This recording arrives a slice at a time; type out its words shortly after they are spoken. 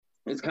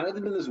it's kind of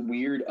been this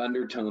weird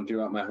undertone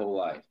throughout my whole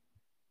life,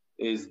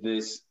 is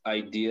this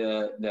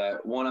idea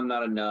that one, I'm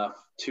not enough,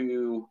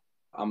 two,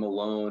 I'm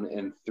alone,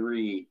 and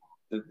three,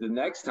 the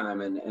next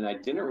time, and I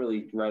didn't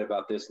really write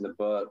about this in the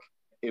book.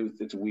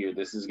 It's weird.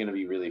 This is going to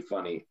be really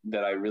funny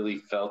that I really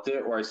felt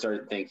it, or I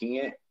started thinking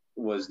it,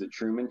 was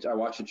I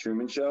watched the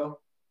Truman Show.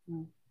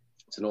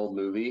 It's an old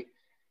movie.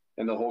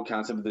 And the whole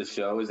concept of the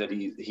show is that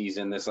he's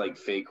in this like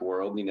fake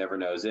world and he never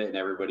knows it. And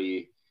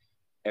everybody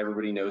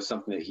knows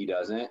something that he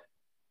doesn't.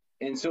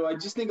 And so I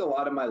just think a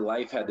lot of my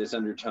life had this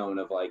undertone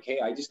of like, hey,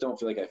 I just don't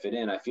feel like I fit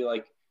in. I feel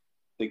like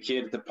the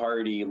kid at the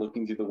party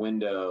looking through the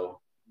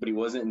window, but he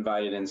wasn't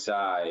invited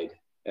inside,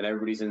 and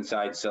everybody's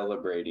inside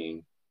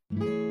celebrating.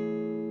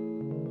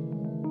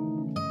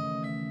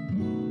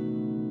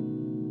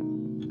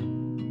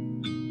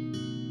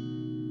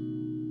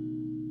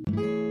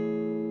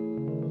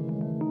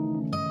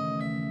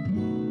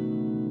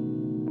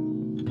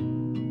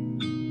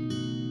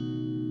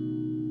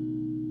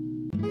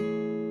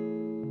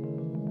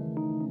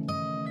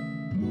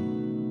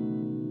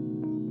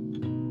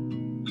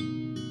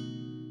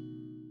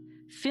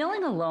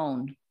 Feeling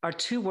alone are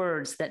two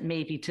words that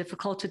may be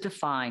difficult to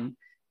define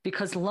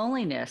because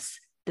loneliness,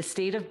 the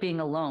state of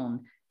being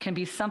alone, can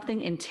be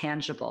something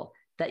intangible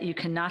that you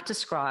cannot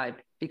describe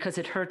because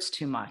it hurts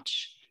too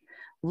much.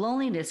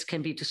 Loneliness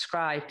can be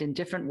described in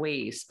different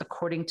ways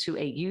according to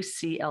a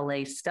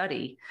UCLA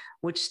study,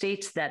 which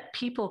states that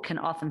people can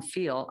often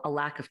feel a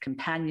lack of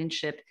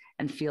companionship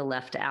and feel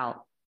left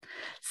out.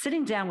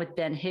 Sitting down with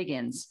Ben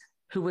Higgins,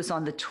 who was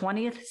on the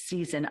 20th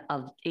season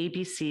of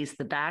ABC's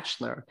The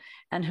Bachelor,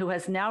 and who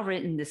has now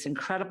written this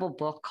incredible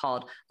book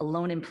called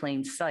Alone in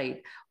Plain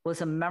Sight,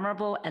 was a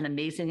memorable and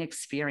amazing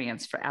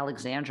experience for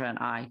Alexandra and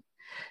I.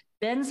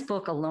 Ben's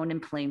book, Alone in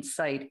Plain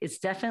Sight, is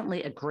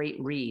definitely a great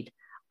read.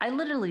 I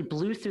literally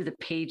blew through the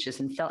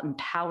pages and felt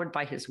empowered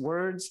by his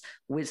words,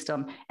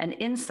 wisdom, and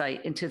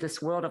insight into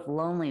this world of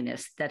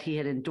loneliness that he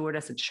had endured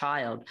as a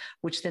child,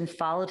 which then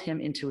followed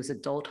him into his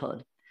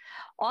adulthood.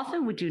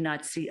 Often we do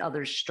not see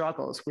others'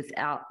 struggles with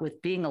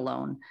being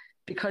alone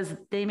because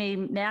they may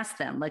mask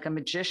them like a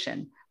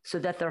magician so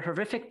that their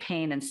horrific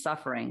pain and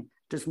suffering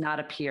does not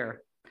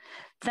appear.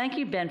 Thank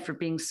you, Ben, for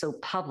being so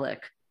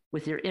public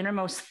with your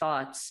innermost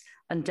thoughts.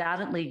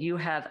 Undoubtedly, you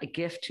have a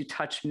gift to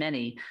touch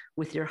many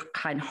with your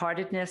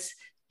kind-heartedness,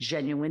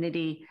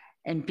 genuinity,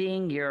 and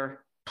being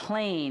your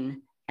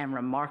plain and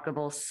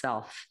remarkable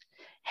self.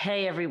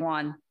 Hey,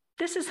 everyone,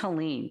 this is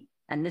Helene,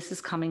 and this is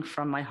coming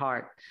from my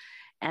heart.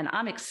 And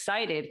I'm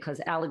excited because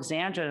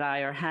Alexandra and I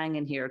are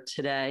hanging here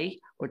today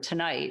or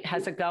tonight.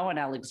 How's it going,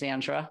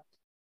 Alexandra?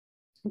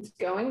 It's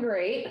going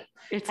great.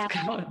 It's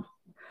going.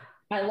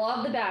 I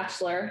love The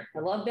Bachelor. I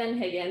love Ben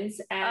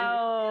Higgins. And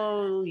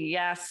oh,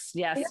 yes.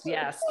 So,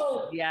 I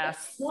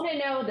want to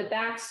know the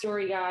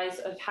backstory, guys,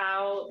 of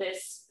how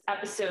this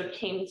episode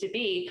came to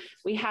be.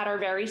 We had our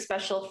very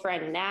special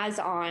friend Naz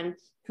on,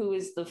 who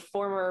is the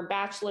former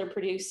Bachelor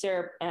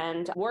producer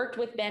and worked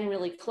with Ben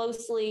really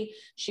closely.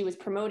 She was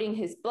promoting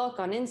his book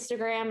on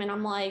Instagram. And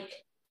I'm like,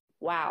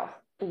 wow,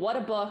 what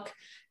a book.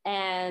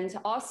 And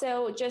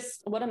also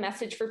just what a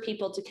message for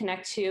people to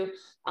connect to,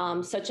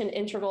 such an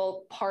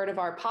integral part of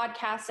our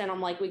podcast. And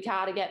I'm like, we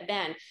got to get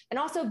Ben. And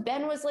also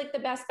Ben was like the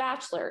best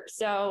Bachelor.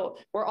 So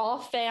we're all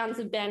fans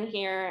of Ben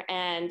here.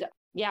 And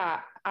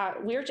yeah,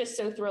 we're just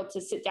so thrilled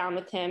to sit down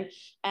with him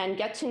and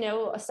get to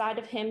know a side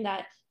of him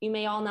that you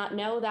may all not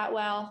know that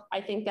well. I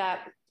think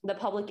that the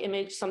public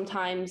image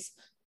sometimes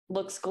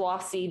looks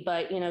glossy,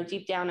 but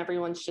deep down,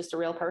 everyone's just a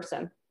real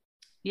person.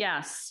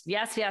 Yes.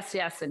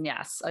 And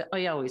yes,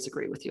 I always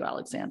agree with you,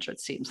 Alexandra. It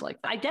seems like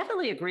I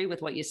definitely agree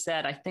with what you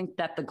said. I think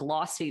that the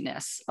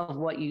glossiness of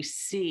what you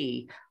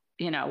see,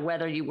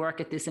 whether you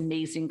work at this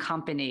amazing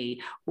company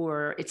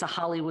or it's a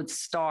Hollywood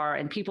star,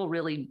 and people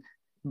really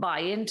buy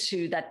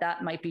into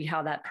that might be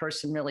how that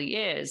person really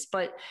is.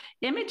 But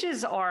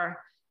images are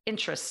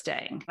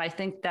interesting. I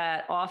think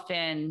that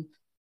often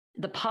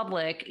the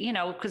public,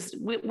 because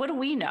what do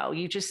we know?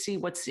 You just see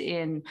what's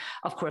in,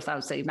 of course, I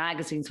would say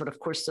magazines, but of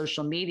course,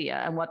 social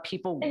media and what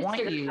people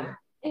want you.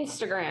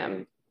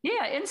 Instagram.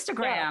 Yeah,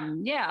 Instagram.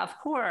 Yeah, of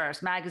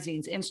course.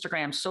 Magazines,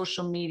 Instagram,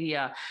 social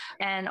media.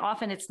 And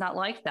often it's not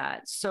like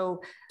that.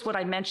 So what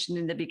I mentioned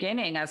in the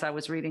beginning, as I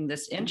was reading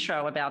this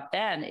intro about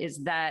Ben,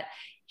 is that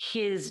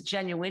his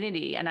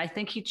genuinity. And I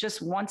think he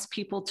just wants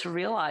people to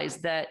realize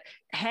that,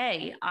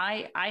 hey,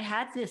 I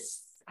had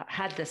this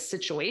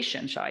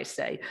situation, shall I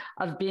say,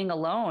 of being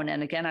alone.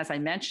 And again, as I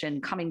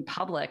mentioned, coming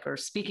public or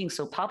speaking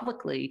so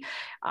publicly,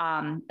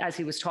 as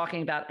he was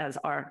talking about, as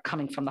our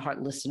Coming from the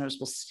Heart listeners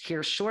will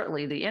hear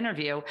shortly, the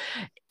interview,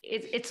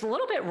 it's a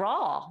little bit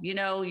raw.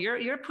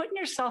 You're putting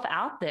yourself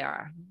out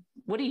there.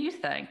 What do you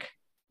think?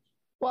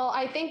 Well,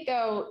 I think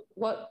though,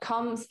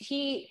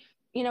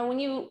 when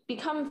you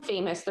become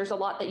famous, there's a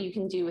lot that you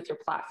can do with your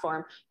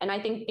platform. And I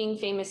think being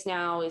famous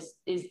now is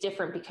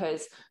different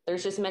because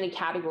there's just many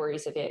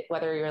categories of it,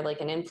 whether you're like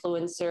an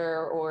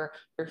influencer or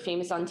you're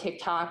famous on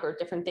TikTok or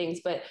different things,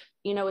 but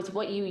it's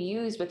what you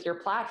use with your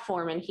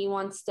platform, and he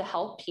wants to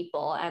help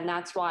people. And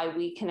that's why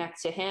we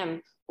connect to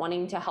him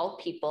wanting to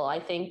help people. I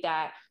think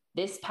that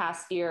this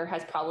past year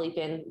has probably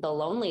been the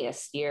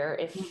loneliest year,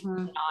 if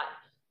not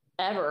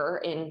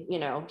ever in,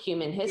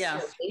 human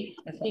history,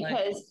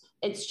 because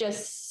it's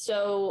just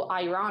so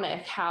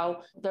ironic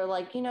how they're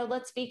like,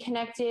 let's be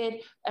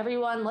connected,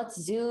 everyone,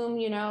 let's Zoom,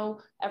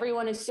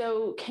 everyone is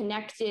so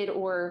connected,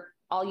 or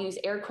I'll use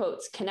air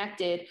quotes,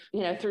 connected,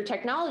 through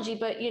technology.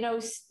 But,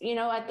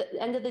 at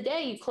the end of the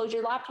day, you close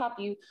your laptop,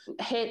 you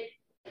hit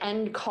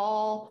end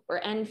call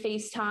or end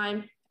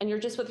FaceTime, and you're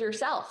just with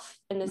yourself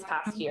in this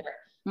past year.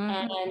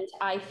 And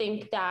I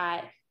think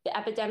that the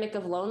epidemic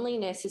of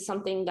loneliness is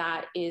something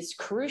that is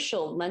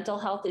crucial. Mental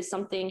health is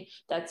something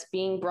that's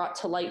being brought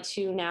to light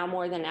too now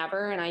more than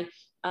ever. And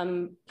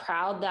I'm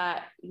proud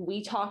that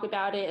we talk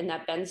about it and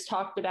that Ben's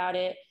talked about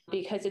it,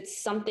 because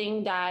it's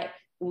something that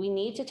we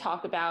need to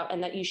talk about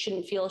and that you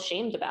shouldn't feel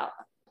ashamed about.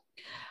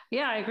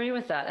 Yeah, I agree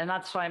with that. And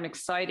that's why I'm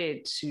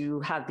excited to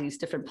have these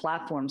different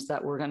platforms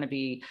that we're going to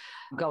be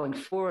going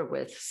forward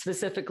with.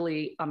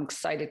 Specifically, I'm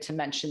excited to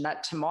mention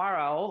that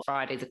tomorrow,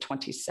 Friday the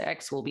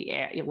 26th,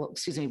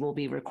 we'll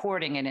be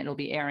recording, and it'll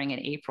be airing in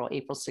April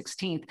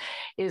 16th,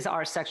 is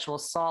our sexual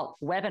assault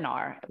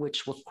webinar,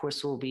 which of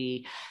course will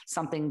be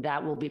something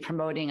that we'll be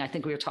promoting. I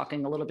think we were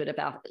talking a little bit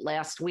about it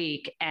last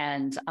week,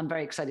 and I'm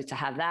very excited to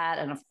have that.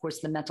 And of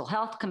course, the mental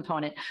health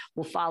component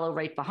will follow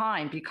right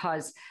behind,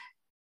 because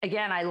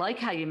again, I like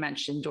how you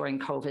mentioned during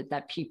COVID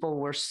that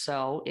people were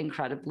so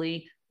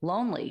incredibly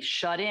lonely,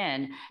 shut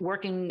in,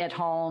 working at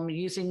home,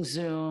 using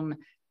Zoom,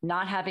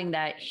 not having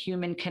that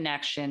human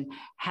connection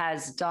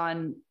has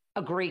done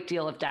a great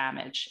deal of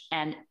damage.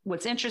 And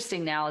what's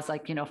interesting now is,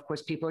 like, of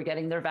course, people are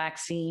getting their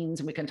vaccines,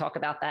 and we can talk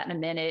about that in a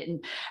minute,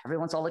 and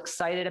everyone's all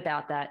excited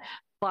about that.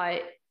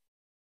 But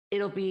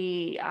it'll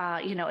be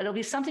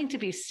something to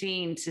be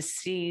seen, to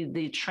see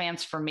the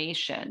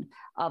transformation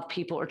of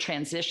people, or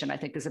transition, I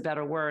think is a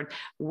better word,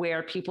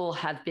 where people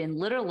have been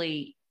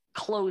literally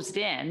closed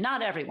in.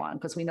 Not everyone,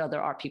 because we know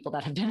there are people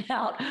that have been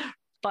out,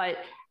 but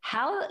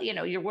how,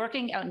 you're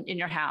working in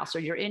your house, or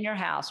you're in your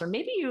house, or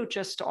maybe you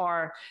just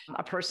are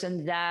a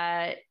person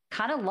that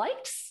kind of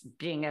likes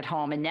being at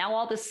home. And now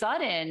all of a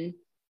sudden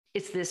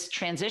it's this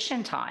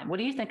transition time. What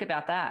do you think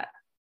about that?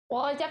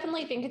 Well, I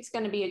definitely think it's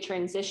going to be a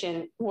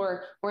transition.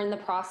 We're in the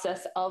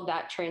process of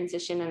that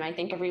transition. And I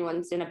think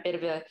everyone's in a bit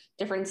of a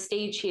different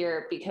stage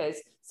here, because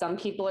some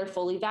people are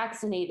fully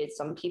vaccinated.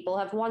 Some people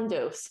have one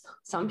dose.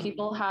 Some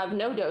people have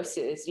no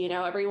doses.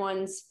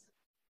 Everyone's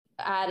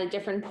at a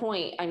different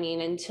point. I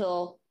mean, and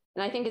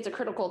I think it's a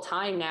critical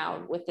time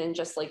now within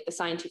just like the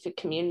scientific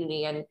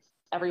community and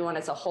everyone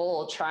as a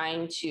whole,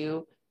 trying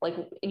to, like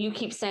you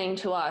keep saying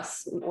to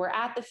us, we're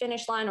at the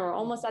finish line, or we're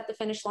almost at the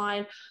finish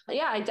line. But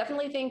yeah, I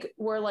definitely think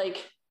we're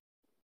like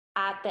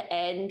at the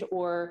end,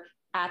 or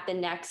at the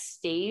next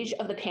stage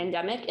of the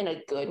pandemic in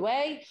a good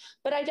way.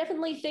 But I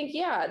definitely think,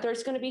 yeah,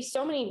 there's going to be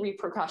so many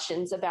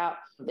repercussions about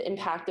the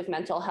impact of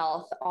mental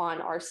health on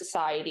our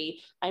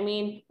society. I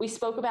mean, we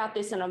spoke about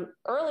this in an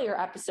earlier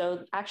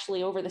episode,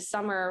 actually over the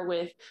summer,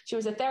 she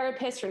was a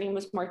therapist, her name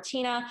was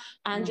Martina,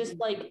 and just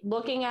like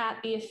looking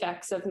at the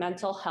effects of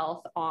mental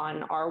health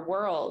on our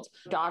world.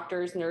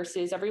 Doctors,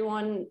 nurses,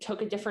 everyone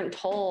took a different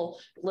toll,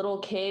 little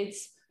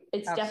kids.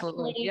 It's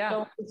Absolutely.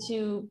 definitely going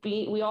to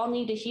be, we all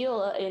need to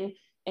heal in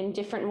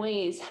different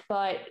ways,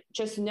 but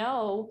just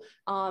know,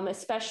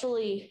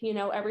 especially,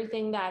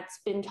 everything that's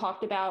been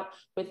talked about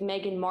with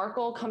Meghan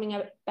Markle coming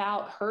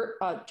about her,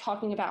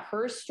 talking about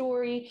her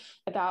story,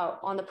 about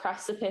on the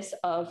precipice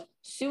of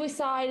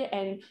suicide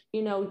and,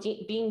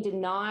 being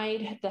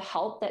denied the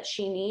help that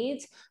she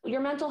needs. Your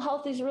mental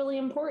health is really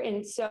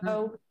important.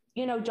 So,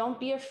 don't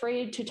be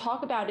afraid to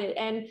talk about it.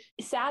 And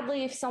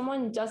sadly, if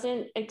someone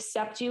doesn't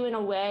accept you in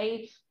a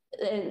way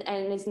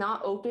and is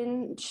not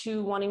open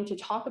to wanting to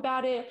talk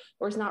about it,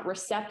 or is not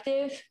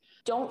receptive,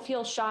 don't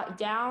feel shot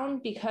down,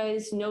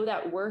 because know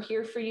that we're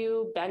here for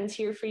you, Ben's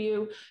here for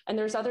you, and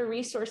there's other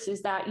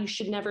resources that you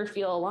should never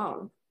feel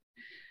alone.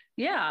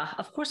 Yeah,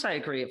 of course I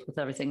agree with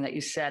everything that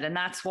you said. And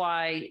that's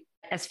why,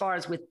 as far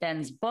as with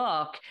Ben's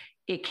book,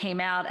 it came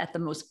out at the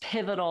most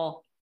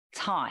pivotal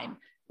time.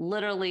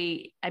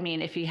 Literally, I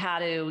mean, if he had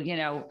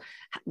to,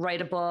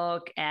 write a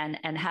book and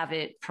have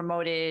it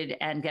promoted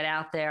and get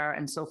out there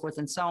and so forth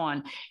and so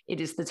on, it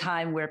is the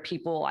time where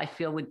people, I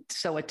feel, would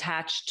so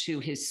attach to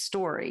his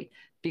story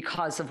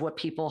because of what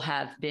people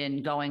have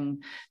been going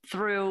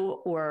through,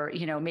 or,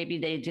 maybe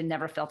they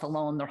never felt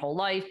alone their whole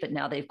life, but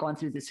now they've gone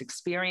through this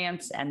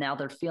experience and now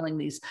they're feeling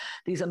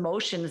these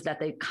emotions that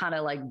they kind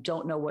of like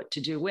don't know what to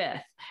do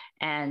with.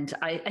 And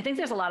I think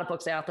there's a lot of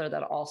books out there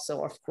that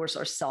also, of course,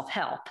 are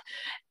self-help.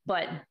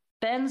 But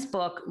Ben's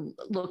book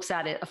looks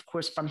at it, of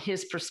course, from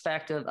his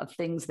perspective of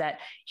things that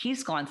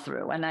he's gone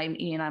through. And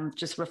I'm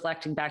just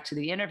reflecting back to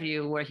the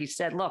interview where he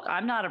said, look,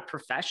 I'm not a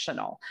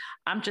professional.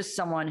 I'm just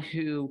someone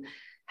who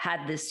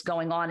had this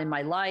going on in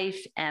my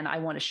life, and I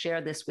want to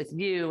share this with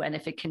you. And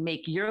if it can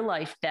make your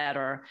life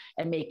better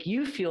and make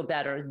you feel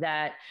better,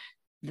 that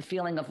the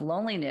feeling of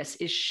loneliness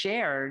is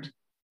shared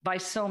by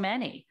so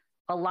many.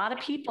 A lot of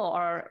people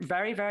are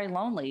very, very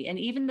lonely. And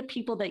even the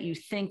people that you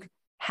think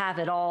have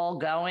it all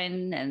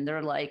going and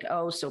they're like,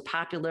 oh, so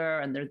popular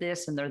and they're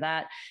this and they're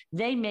that,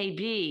 they may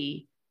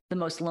be the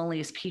most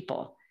loneliest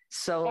people.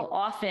 So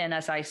often,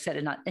 as I said,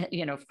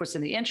 of course,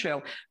 in the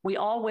intro, we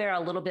all wear a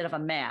little bit of a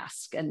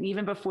mask. And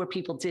even before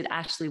people did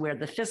actually wear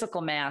the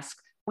physical mask,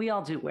 we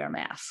all do wear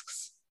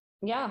masks.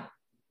 Yeah,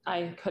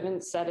 I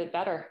couldn't said it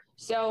better.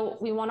 So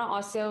we want to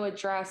also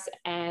address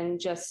and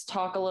just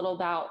talk a little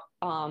about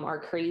our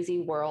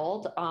crazy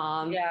world.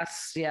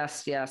 Yes.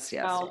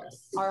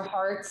 Our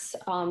hearts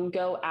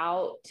go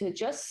out to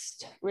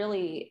just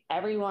really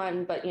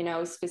everyone, but,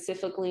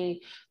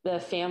 specifically the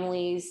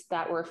families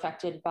that were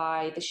affected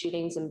by the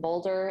shootings in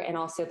Boulder and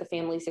also the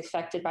families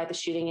affected by the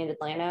shooting in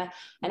Atlanta.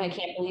 And I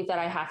can't believe that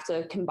I have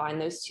to combine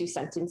those two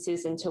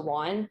sentences into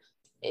one.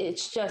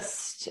 It's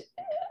just...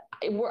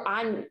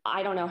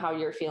 I don't know how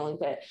you're feeling,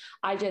 but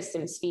I just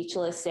am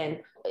speechless. And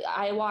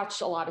I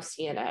watch a lot of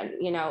CNN.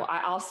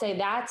 I'll say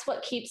that's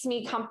what keeps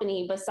me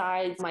company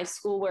besides my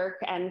schoolwork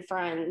and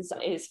friends,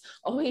 is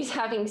always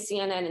having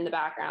CNN in the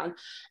background.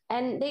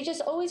 And they just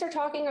always are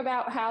talking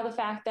about how the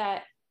fact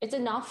that it's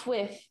enough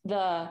with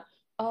the,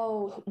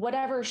 oh,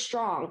 whatever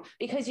strong,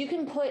 because you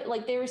can put,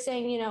 like they were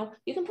saying,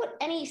 you can put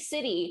any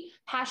city,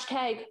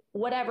 hashtag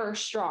whatever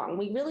strong.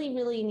 We really,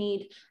 really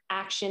need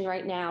action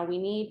right now. We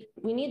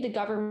need the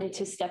government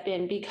to step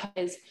in,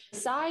 because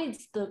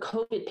besides the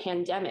COVID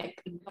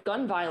pandemic,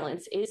 gun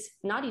violence is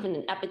not even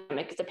an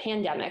epidemic, it's a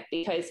pandemic,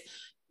 because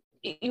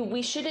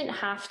we shouldn't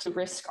have to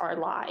risk our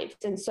lives.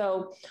 And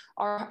so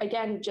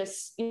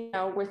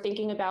we're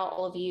thinking about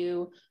all of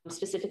you,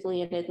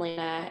 specifically in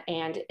Atlanta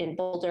and in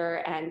Boulder,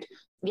 and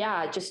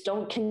just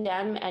don't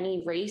condemn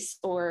any race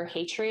or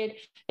hatred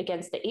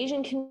against the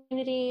Asian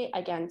community,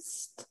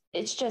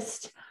 it's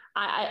just,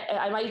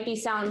 I might be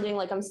sounding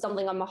like I'm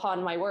stumbling on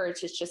my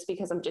words. It's just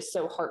because I'm just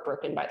so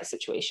heartbroken by the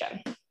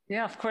situation.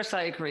 Yeah, of course,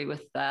 I agree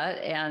with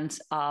that. And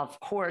of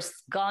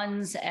course,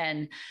 guns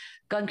and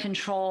gun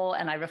control.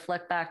 And I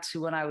reflect back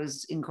to when I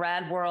was in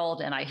grad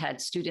world and I had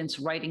students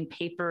writing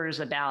papers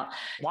about,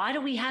 why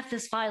do we have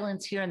this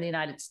violence here in the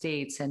United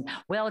States? And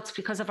well, it's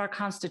because of our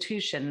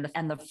Constitution.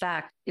 And the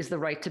fact is the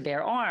right to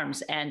bear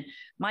arms. And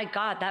my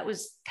God, that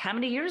was how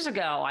many years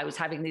ago I was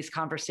having these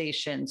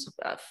conversations,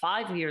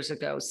 5 years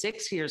ago,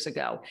 6 years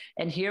ago.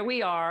 And here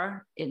we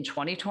are in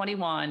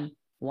 2021,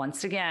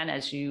 once again,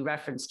 as you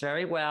referenced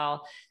very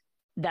well,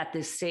 that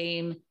this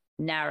same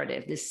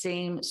narrative, this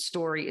same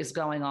story is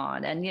going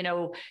on. And,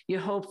 you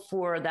hope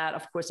for that,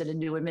 of course, in a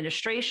new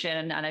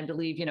administration. And I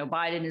believe,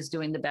 Biden is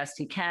doing the best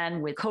he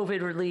can with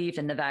COVID relief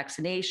and the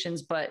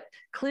vaccinations. But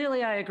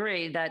clearly, I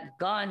agree that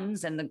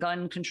guns and the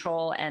gun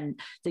control and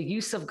the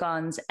use of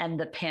guns and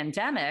the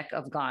pandemic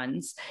of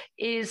guns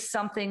is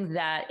something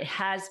that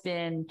has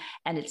been,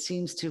 and it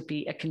seems to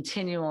be a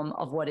continuum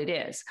of what it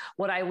is.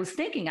 What I was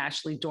thinking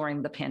actually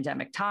during the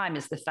pandemic time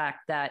is the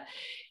fact that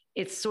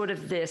it's sort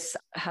of this,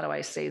 how do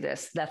I say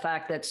this? The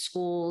fact that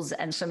schools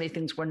and so many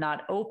things were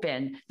not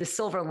open, the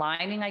silver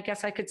lining, I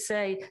guess I could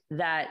say,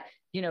 that,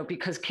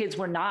 because kids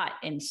were not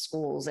in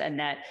schools and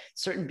that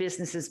certain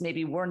businesses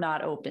maybe were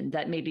not open,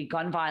 that maybe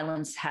gun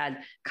violence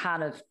had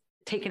kind of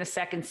taken a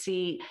second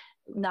seat,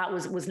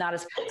 was not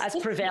as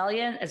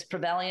prevalent,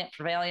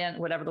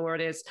 whatever the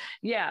word is.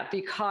 Yeah,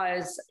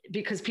 because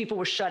people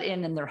were shut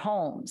in their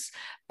homes.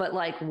 But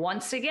like,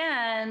 once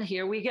again,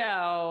 here we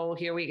go.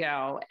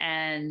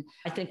 And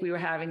I think we were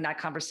having that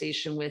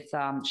conversation with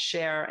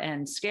Cher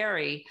and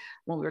Scary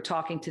when we were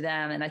talking to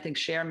them. And I think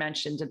Cher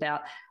mentioned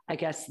about, I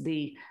guess,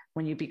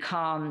 when you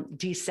become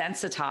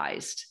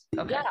desensitized.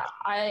 Okay. Yeah,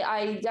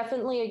 I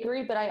definitely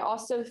agree. But I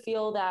also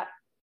feel that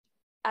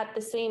at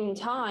the same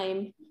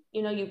time,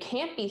 you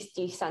can't be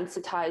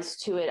desensitized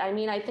to it. I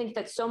mean, I think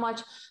that so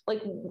much,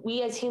 like,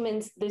 we as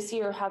humans this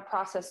year have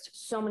processed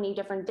so many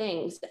different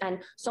things,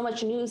 and so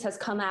much news has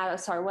come at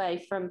us our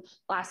way from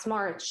last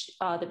March,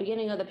 the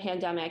beginning of the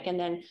pandemic, and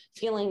then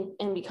feeling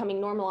and becoming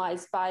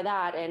normalized by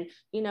that, and,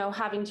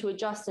 having to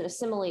adjust and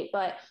assimilate.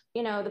 But,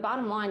 the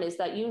bottom line is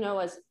that,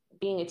 as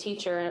being a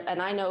teacher,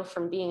 and I know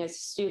from being a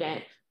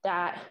student,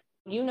 that,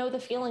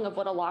 the feeling of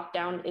what a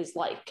lockdown is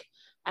like.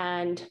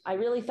 And I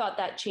really thought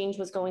that change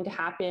was going to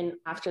happen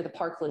after the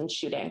Parkland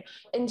shooting.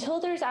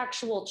 Until there's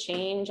actual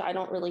change, I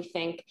don't really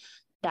think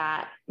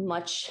that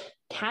much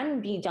can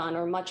be done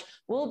or much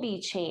will be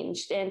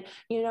changed. And,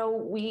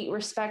 we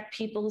respect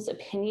people's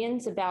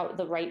opinions about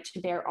the right to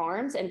bear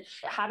arms. And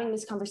having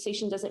this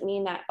conversation doesn't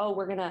mean that, oh,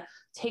 we're going to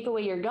take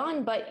away your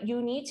gun, but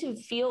you need to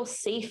feel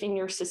safe in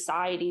your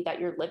society that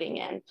you're living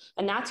in.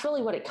 And that's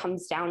really what it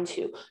comes down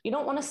to. You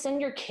don't want to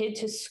send your kid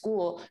to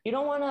school. You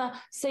don't want to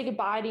say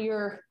goodbye to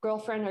your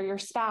girlfriend or your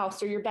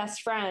spouse or your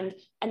best friend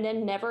and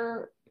then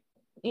never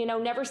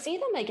see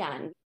them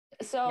again.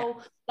 So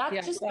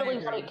that's just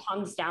really what it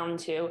comes down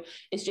to,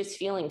 is just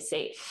feeling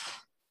safe.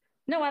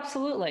 No,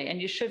 absolutely.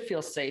 And you should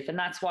feel safe. And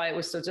that's why it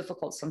was so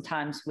difficult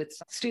sometimes with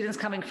students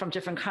coming from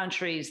different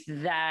countries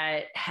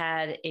that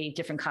had a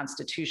different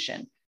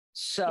constitution.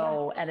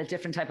 So, and a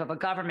different type of a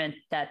government,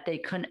 that they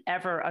couldn't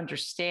ever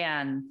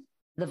understand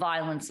the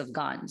violence of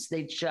guns.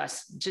 They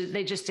just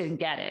didn't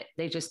get it.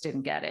 They just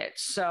didn't get it.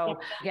 So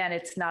again,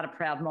 it's not a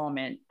proud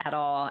moment at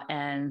all.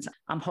 And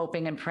I'm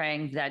hoping and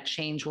praying that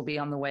change will be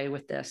on the way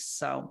with this.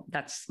 So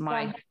that's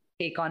my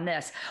take on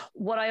this.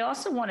 What I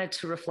also wanted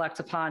to reflect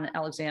upon,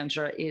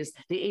 Alexandra, is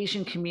the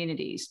Asian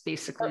communities,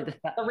 basically the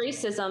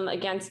racism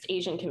against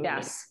Asian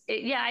communities.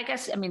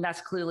 Yes. I mean,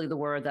 that's clearly the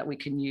word that we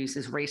can use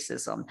is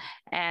racism.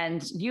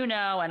 And you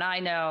know, and I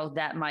know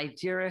that my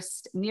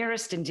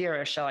nearest and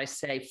dearest, shall I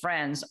say,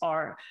 friends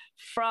are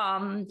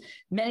from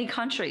many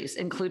countries,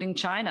 including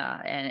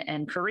China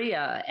and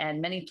Korea and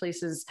many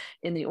places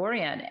in the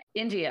Orient,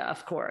 India,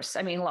 of course.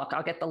 I mean, look,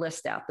 I'll get the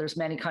list out. There's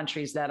many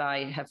countries that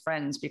I have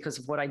friends because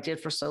of what I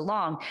did for so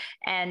long.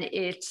 And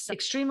it's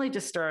extremely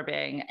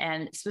disturbing.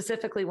 And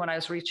specifically when I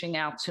was reaching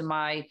out to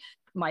my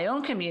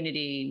own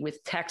community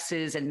with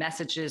texts and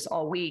messages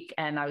all week.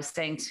 And I was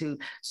saying to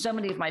so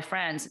many of my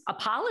friends,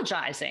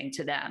 apologizing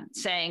to them,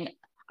 saying,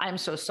 I'm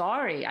so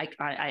sorry.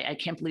 I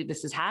can't believe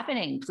this is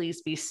happening.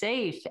 Please be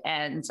safe.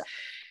 And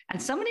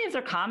so many of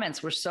their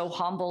comments were so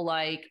humble,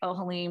 like, oh,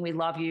 Helene, we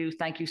love you.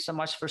 Thank you so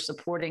much for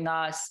supporting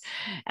us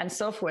and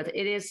so forth.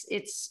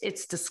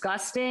 It's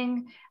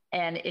disgusting.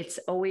 And it's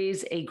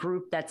always a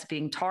group that's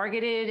being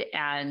targeted.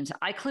 And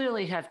I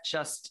clearly have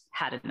just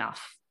had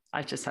enough.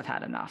 I just have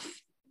had enough.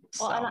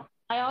 Well, and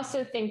I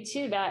also think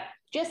too that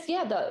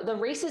the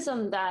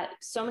racism that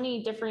so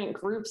many different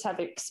groups have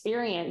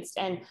experienced,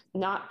 and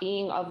not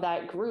being of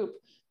that group,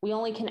 we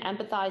only can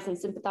empathize and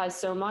sympathize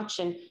so much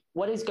and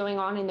what is going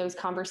on in those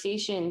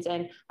conversations.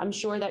 And I'm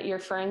sure that your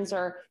friends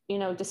are,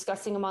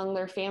 discussing among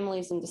their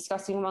families and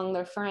discussing among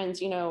their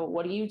friends,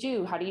 what do you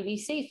do? How do you be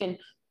safe? And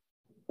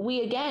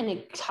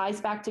it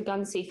ties back to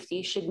gun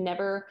safety, should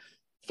never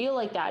feel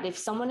like that. If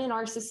someone in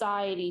our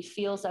society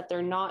feels that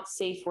they're not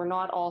safe, we're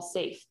not all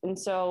safe. And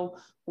so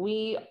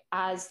we,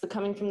 as the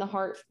Coming from the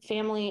Heart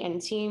family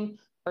and team,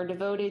 are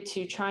devoted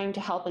to trying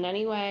to help in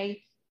any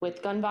way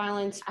with gun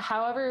violence.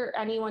 However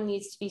anyone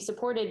needs to be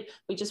supported,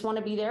 we just want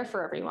to be there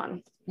for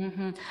everyone.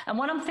 Mm-hmm. And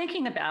what I'm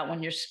thinking about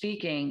when you're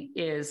speaking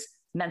is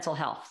mental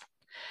health,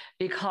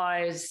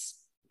 because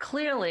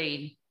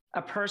clearly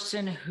a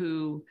person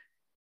who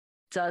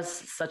does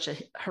such a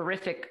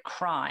horrific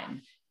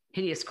crime,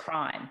 hideous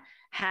crime,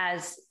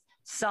 has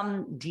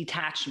some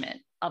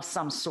detachment of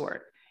some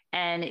sort.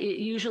 And it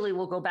usually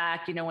will go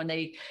back, when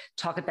they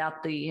talk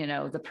about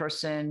the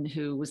person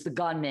who was the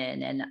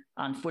gunman. And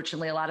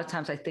unfortunately, a lot of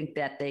times I think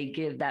that they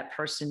give that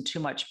person too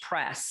much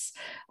press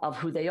of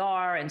who they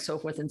are and so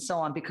forth and so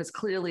on, because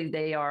clearly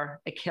they are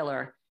a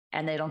killer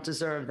and they don't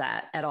deserve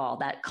that at all,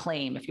 that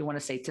claim, if you want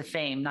to say, to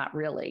fame, not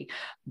really.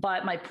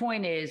 But my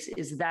point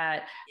is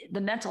that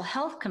the mental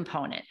health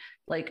component,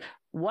 like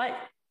what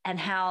and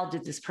how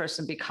did this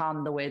person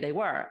become the way they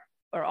were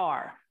or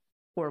are,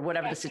 or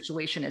whatever the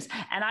situation is.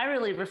 And I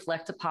really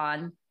reflect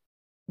upon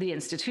the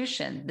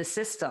institution, the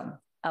system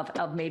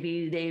of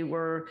maybe they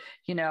were,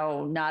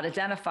 not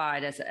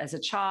identified as a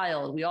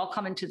child. We all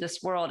come into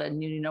this world,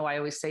 and I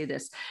always say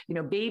this,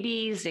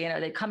 babies,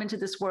 they come into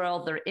this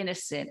world, they're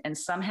innocent, and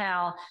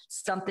somehow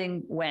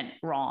something went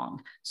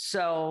wrong.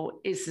 So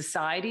is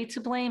society to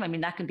blame? I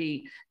mean, that could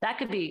be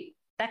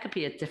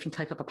a different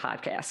type of a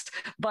podcast.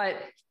 But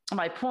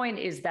my point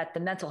is that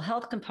the mental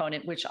health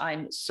component, which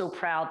I'm so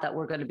proud that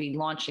we're going to be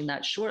launching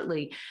that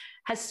shortly,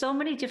 has so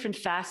many different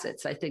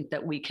facets, I think,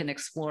 that we can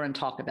explore and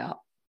talk about.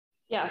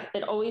 Yeah,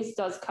 it always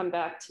does come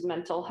back to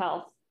mental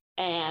health.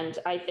 And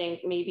I think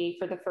maybe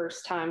for the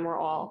first time, we're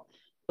all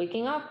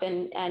waking up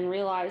and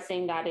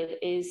realizing that it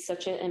is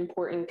such an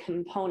important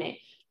component.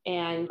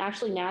 And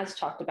actually, Naz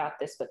talked about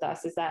this with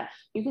us, is that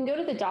you can go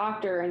to the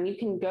doctor and you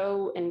can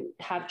go and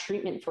have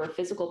treatment for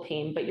physical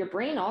pain, but your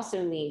brain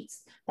also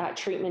needs that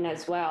treatment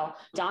as well.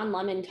 Don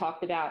Lemon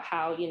talked about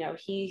how,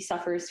 he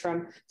suffers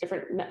from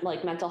different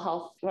like mental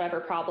health,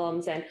 whatever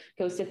problems, and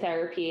goes to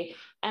therapy.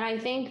 And I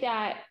think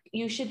that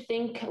you should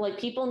think, like,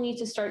 people need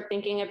to start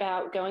thinking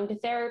about going to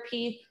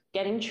therapy.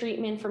 Getting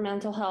treatment for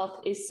mental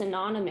health is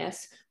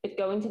synonymous with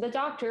going to the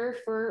doctor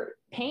for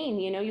pain.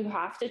 You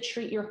have to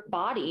treat your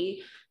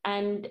body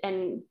and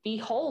be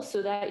whole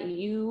so that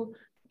you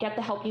get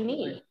the help you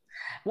need.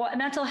 Well,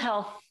 mental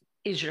health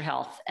is your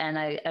health. And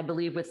I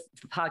believe with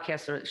the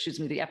podcast, or excuse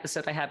me, the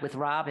episode I had with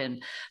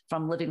Robin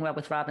from Living Well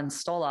with Robin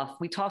Stoloff,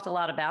 we talked a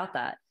lot about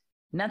that.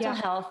 Mental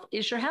health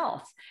is your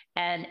health.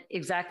 And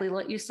exactly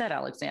what you said,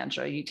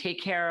 Alexandra, you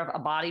take care of a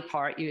body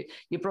part, you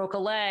broke a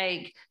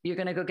leg, you're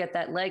going to go get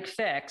that leg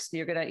fixed.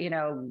 You're going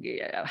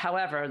to,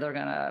 however, they're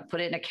going to put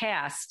it in a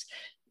cast.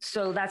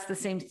 So that's the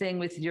same thing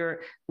with your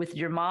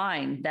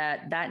mind,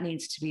 that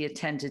needs to be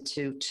attended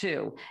to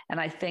too.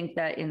 And I think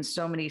that in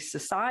so many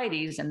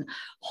societies, and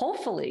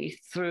hopefully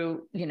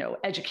through,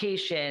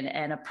 education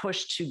and a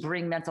push to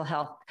bring mental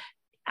health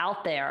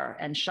out there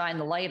and shine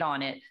the light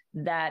on it,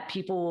 that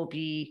people will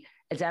be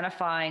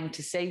identifying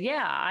to say,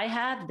 yeah, I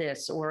have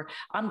this, or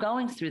I'm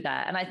going through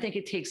that. And I think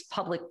it takes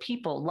public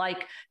people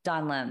like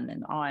Don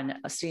Lemon on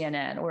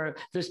CNN, or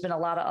there's been a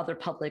lot of other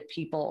public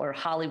people or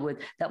Hollywood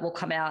that will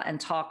come out and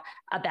talk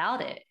about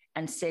it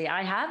and say,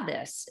 I have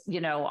this,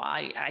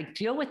 I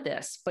deal with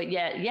this, but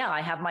yet,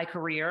 I have my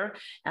career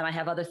and I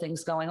have other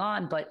things going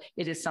on, but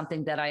it is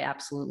something that I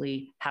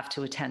absolutely have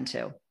to attend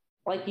to.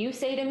 Like you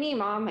say to me,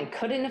 Mom, I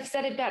couldn't have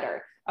said it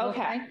better.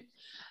 Okay.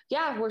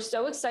 Yeah, we're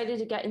so excited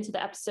to get into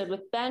the episode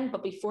with Ben.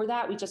 But before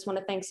that, we just want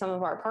to thank some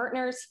of our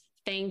partners.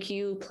 Thank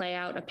you, Play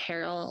Out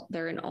Apparel.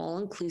 They're an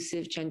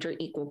all-inclusive,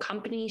 gender-equal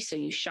company, so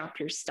you shop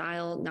your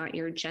style, not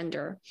your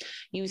gender.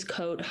 Use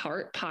code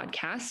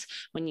HEARTPODCAST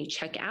when you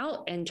check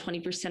out, and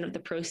 20% of the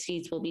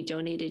proceeds will be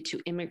donated to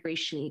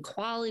Immigration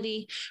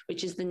Equality,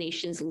 which is the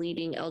nation's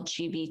leading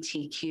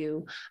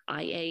LGBTQIA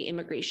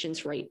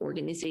immigration's right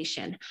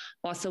organization.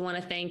 Also want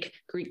to thank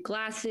Greek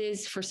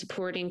Glasses for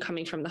supporting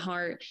Coming from the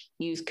Heart.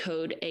 Use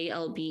code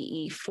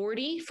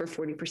ALBE40 for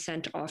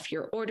 40% off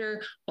your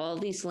order. All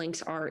these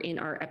links are in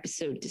our episode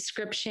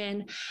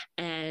description,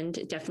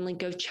 and definitely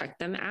go check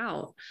them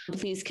out.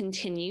 Please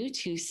continue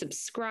to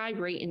subscribe,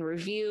 rate, and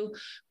review.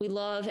 We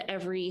love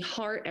every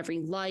heart, every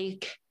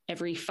like,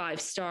 every 5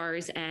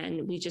 stars,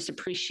 and we just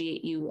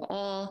appreciate you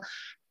all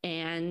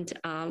and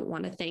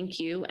want to thank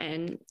you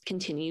and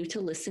continue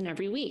to listen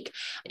every week.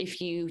 If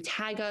you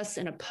tag us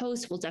in a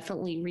post, we'll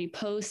definitely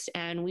repost,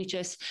 and we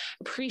just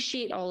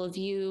appreciate all of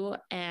you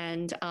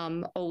and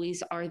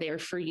always are there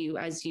for you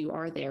as you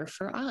are there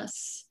for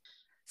us.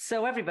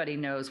 So everybody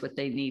knows what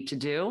they need to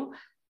do.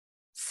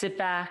 Sit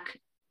back,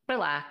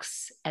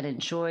 relax, and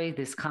enjoy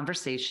this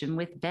conversation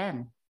with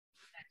Ben.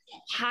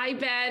 Hi,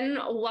 Ben.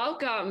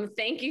 Welcome.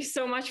 Thank you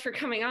so much for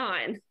coming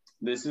on.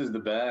 This is the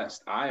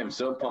best. I am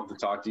so pumped to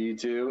talk to you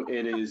two.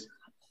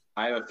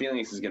 I have a feeling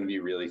this is going to be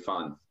really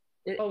fun.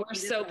 We're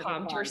so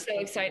pumped. We're so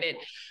excited.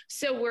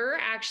 So we're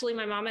actually,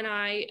 my mom and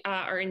I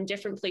are in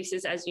different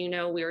places. As you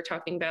know, we were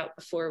talking about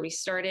before we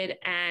started.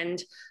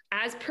 And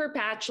as per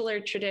Bachelor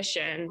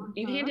tradition,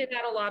 you handed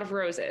out a lot of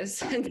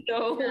roses. And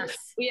so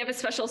we have a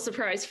special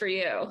surprise for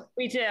you.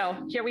 We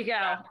do. Here we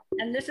go.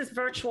 And this is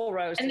virtual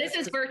roses. And this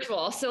is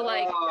virtual. So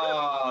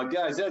oh,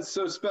 guys, that's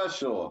so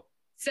special.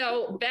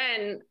 So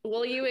Ben,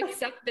 will you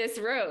accept this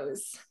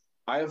rose?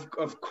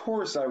 Of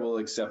course I will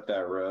accept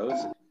that rose.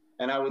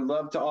 And I would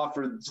love to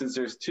offer, since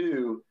there's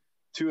two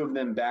of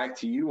them back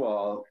to you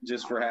all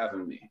just for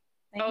having me.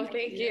 Thank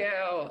you.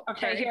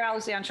 Okay, here,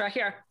 Alexandra,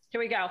 here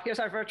we go. Here's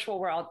our virtual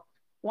world.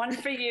 One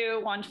for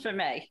you, one for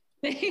me.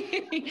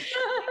 Thank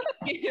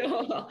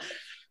you.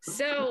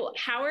 So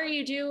how are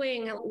you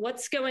doing?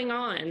 What's going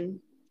on?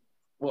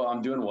 Well,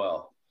 I'm doing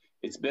well.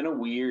 It's been a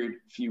weird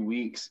few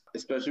weeks,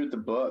 especially with the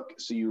book.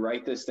 So you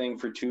write this thing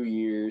for 2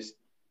 years,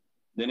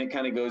 then it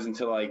kind of goes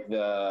into like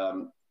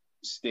the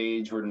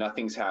stage where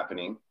nothing's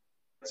happening.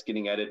 It's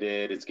getting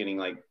edited. It's getting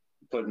like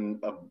put in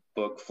a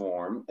book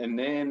form. And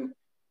then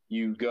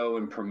you go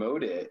and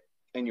promote it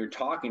and you're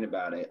talking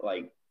about it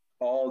like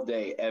all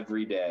day,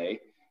 every day.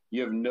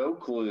 You have no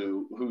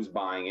clue who's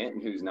buying it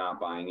and who's not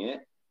buying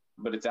it,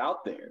 but it's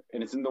out there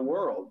and it's in the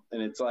world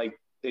and it's like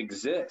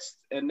exists.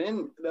 And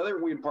then the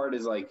other weird part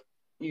is like,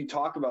 you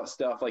talk about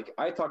stuff, like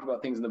I talked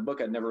about things in the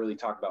book I'd never really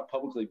talked about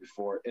publicly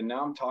before. And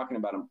now I'm talking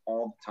about them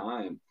all the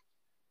time.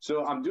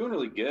 So I'm doing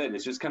really good.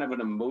 It's just kind of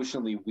an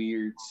emotionally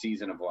weird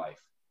season of life.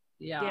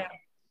 Yeah.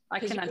 I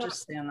can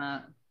understand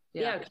that.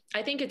 Yeah.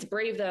 I think it's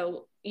brave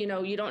though.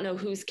 You don't know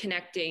who's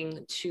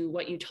connecting to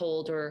what you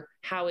told or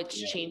how it's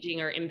changing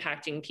or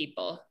impacting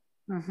people.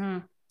 Mm-hmm.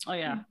 Oh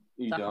yeah,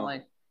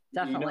 definitely.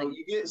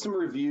 You get some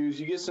reviews,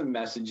 you get some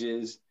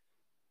messages,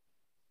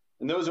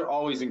 and those are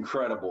always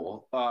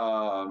incredible.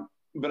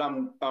 But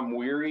I'm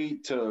weary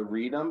to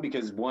read them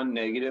because one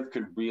negative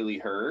could really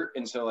hurt.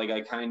 And so like,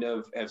 I kind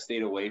of have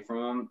stayed away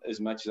from them as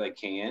much as I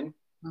can.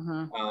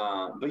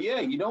 Mm-hmm. But yeah,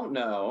 you don't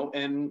know.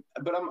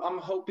 But I'm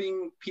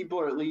hoping people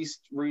are at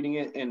least reading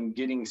it and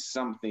getting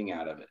something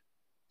out of it.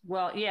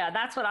 Well, yeah,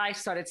 that's what I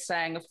started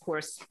saying. Of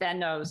course, Ben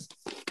knows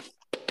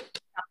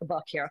the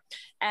book here.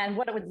 And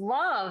what I would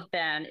love,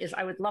 Ben, is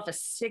I would love a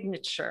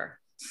signature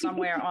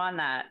somewhere on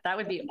that. That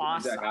would be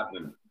awesome. That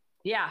happen.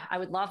 Yeah, I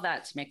would love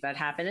that to make that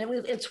happen.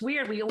 It's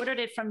weird. We ordered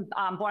it from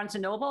Barnes &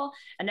 Noble,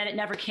 and then it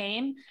never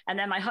came. And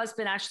then my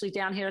husband actually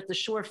down here at the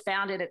shore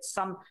found it at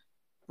some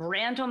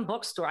random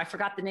bookstore. I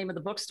forgot the name of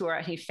the bookstore.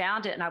 And he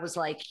found it, and I was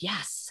like,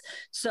 yes.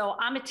 So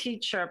I'm a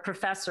teacher,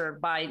 professor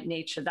by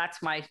nature. That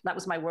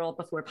was my world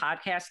before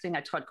podcasting. I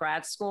taught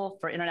grad school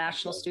for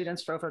international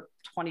students for over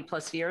 20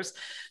 plus years.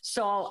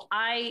 So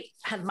I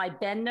have my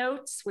Ben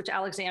notes, which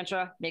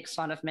Alexandra makes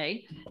fun of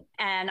me.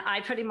 And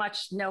I pretty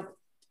much know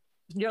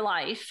your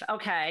life.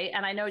 Okay.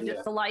 And I know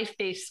the life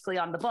basically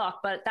on the book,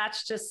 but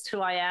that's just who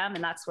I am.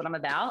 And that's what I'm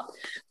about.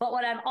 But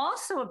what I'm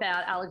also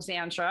about,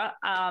 Alexandra,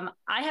 I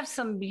have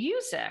some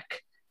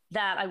music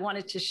that I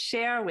wanted to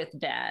share with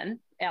Ben,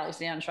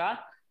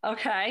 Alexandra.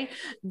 Okay.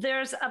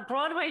 There's a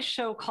Broadway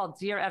show called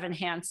Dear Evan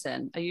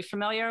Hansen. Are you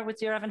familiar with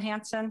Dear Evan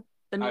Hansen?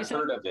 I've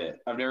heard of it.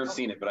 I've never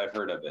seen it, but I've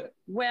heard of it.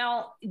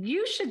 Well,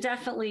 you should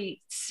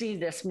definitely see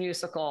this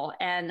musical.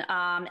 And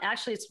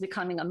actually it's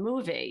becoming a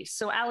movie.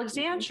 So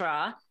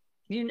Alexandra,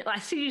 I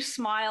see you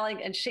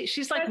smiling, and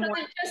she's like more,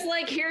 just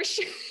like here.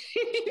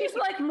 She's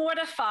like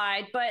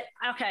mortified. But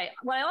okay,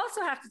 what I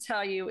also have to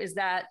tell you is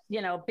that,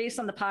 based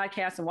on the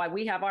podcast and why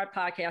we have our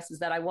podcast, is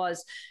that I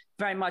was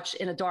very much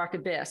in a dark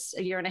abyss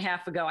a year and a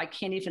half ago. I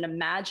can't even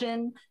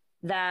imagine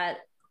that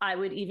I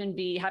would even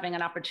be having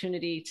an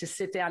opportunity to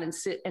sit down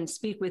and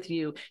speak with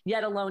you,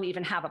 yet alone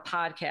even have a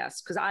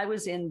podcast, because I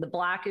was in the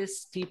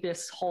blackest,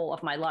 deepest hole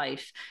of my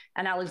life.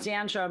 And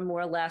Alexandra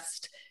more or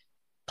less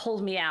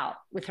pulled me out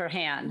with her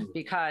hand,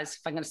 because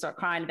if I'm going to start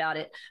crying about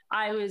it,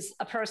 I was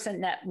a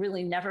person that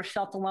really never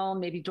felt alone.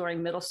 Maybe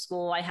during middle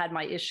school, I had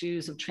my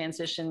issues of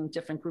transition,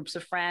 different groups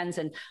of friends,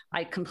 and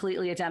I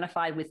completely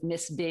identified with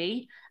Miss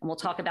B. And we'll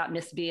talk about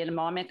Miss B in a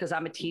moment, because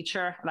I'm a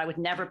teacher and I would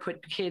never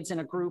put kids in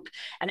a group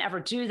and ever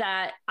do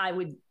that. I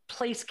would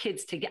place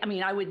kids together. I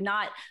mean, I would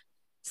not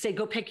say,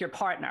 go pick your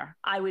partner.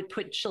 I would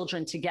put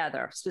children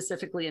together,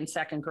 specifically in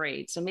second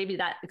grade. So maybe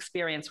that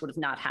experience would have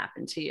not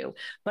happened to you.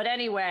 But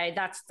anyway,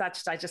 that's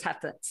I just have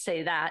to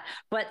say that.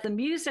 But the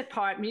music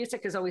part,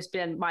 music has always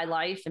been my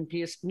life, and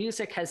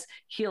music has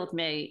healed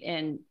me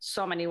in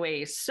so many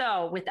ways.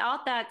 So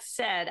without that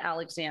said,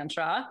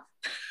 Alexandra,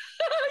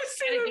 I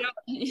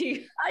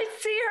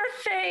see her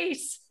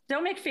face.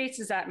 Don't make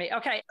faces at me.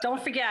 Okay,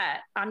 don't forget,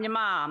 I'm your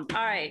mom.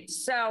 All right,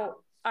 so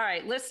all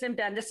right, listen,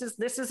 Ben, this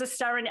is a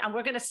serenade, and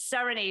we're going to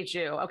serenade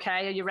you.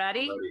 Okay, are you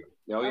ready?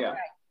 Oh, yeah.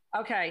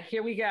 Okay,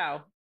 here we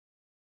go.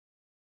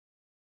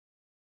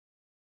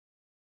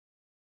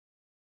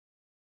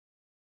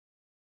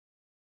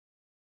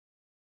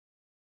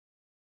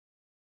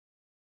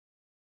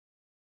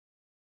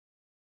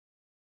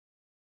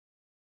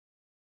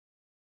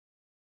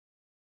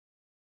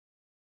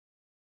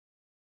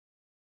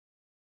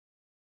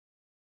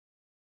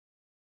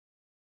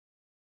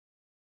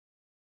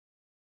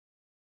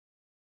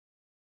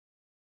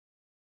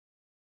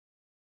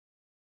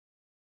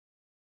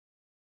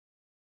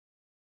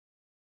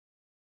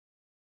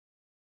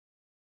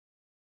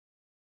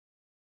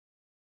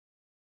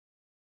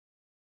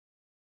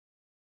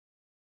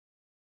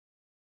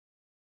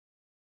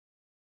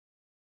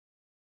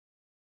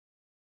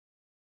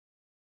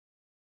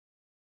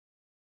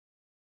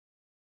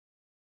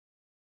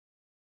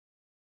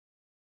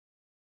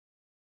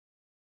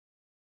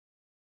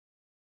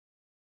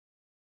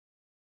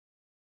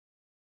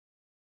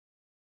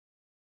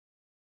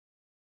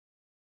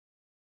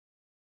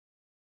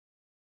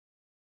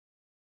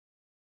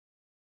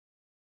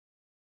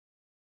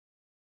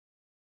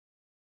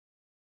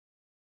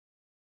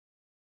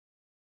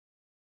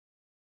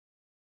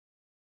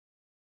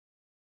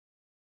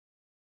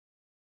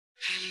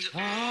 And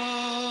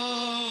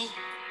oh,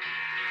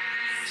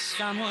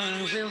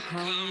 someone will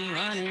come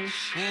running,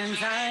 and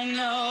I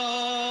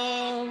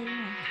know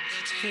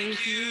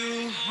take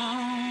you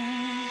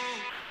home.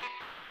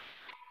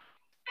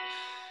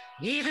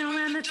 Even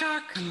when the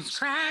dark comes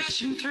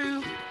crashing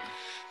through,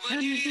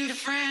 when you need a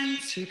friend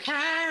to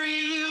carry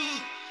you,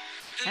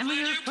 and when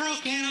you're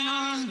broken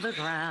on the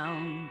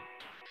ground,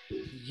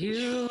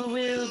 you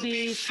will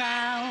be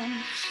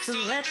found. So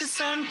let the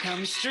sun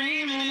come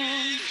streaming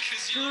in,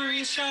 'cause you'll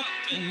reach up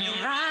and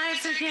you'll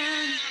rise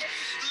again,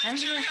 and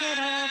your head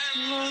up,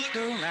 look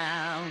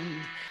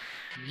around.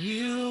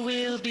 You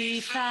will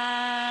be found.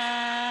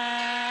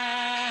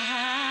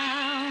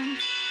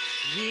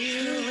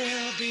 You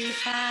will be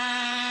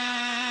found.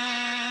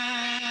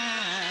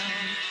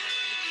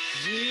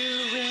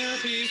 You will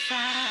be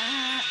found.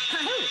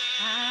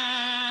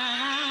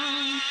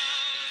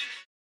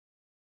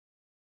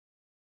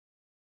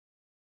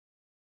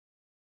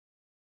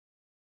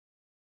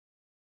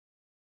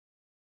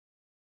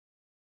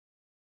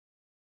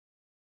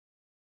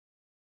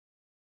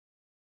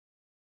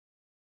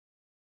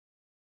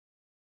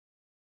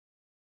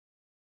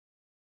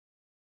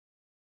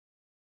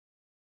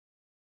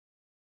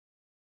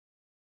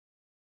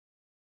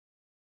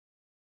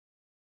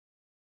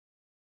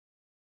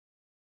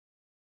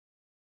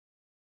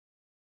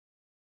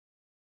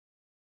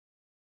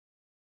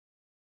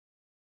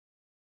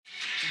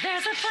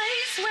 There's a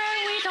place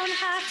where we don't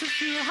have to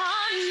feel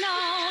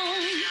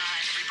unknown.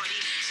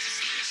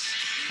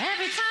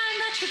 Every time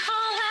that you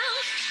call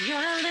out, you're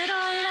a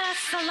little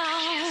less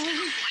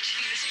alone.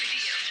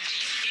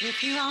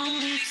 If you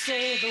only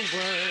say the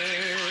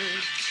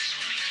word,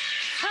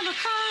 come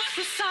across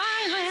the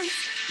silence,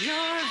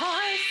 your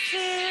voice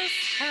is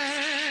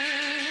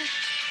heard.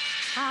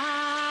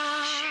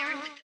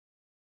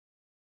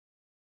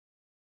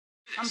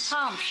 I'm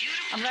pumped.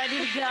 I'm ready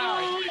to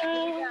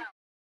go.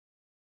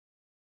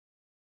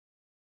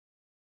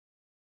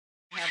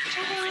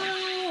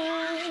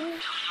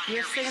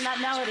 You're singing that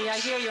melody. I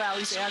hear you,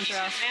 Alexandra.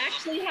 I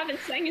actually haven't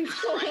sang in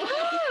so long.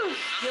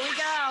 Here we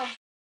go.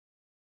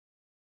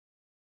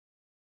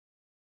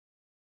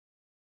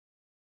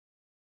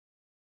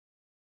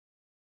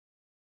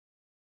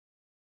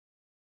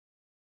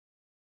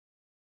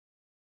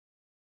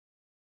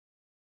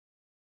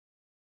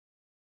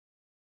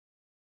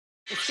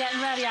 It's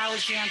getting ready,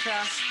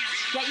 Alexandra.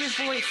 Get your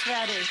voice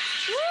ready.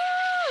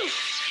 Woo!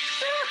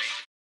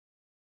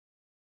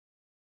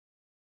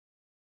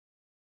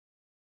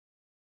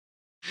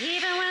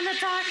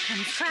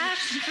 comes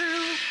crashing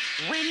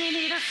through, when you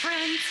need a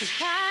friend to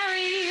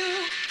carry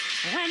you,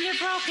 when you're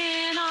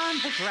broken on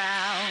the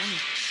ground,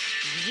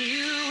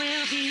 you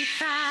will be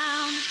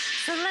found.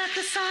 So let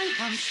the sun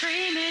come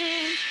streaming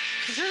in,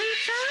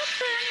 reach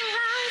up and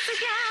rise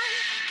again.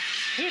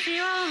 If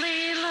you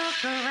only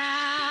look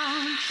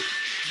around,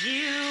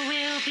 you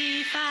will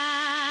be found.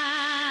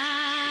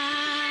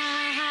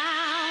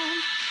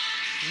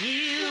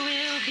 You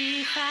will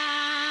be found.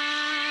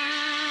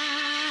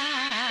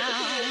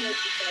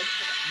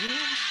 Yeah.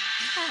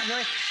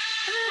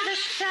 Through the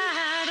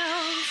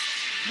shadows,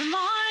 the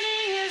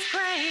morning is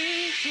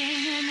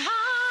breaking and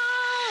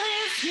all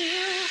is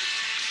new.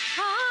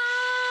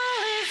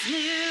 All is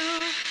new.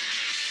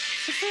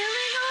 You're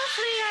feeling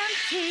awfully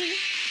empty,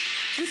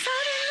 and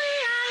suddenly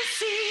I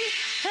see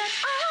that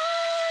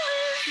all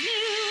is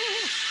new.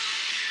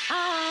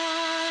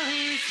 All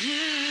is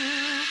new.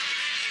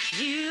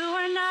 You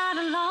are not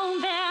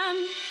alone, Ben.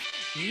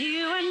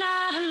 You are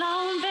not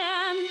alone,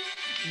 Ben.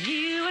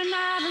 You are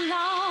not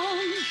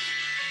alone.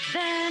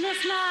 Ben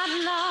is not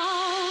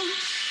alone.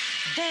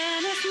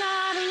 Ben is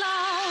not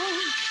alone.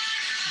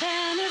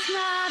 Ben is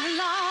not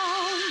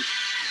alone.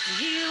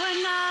 You are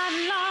not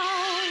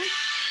alone.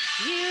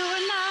 You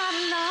are not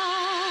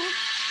alone.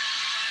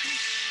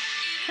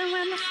 And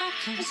when the sun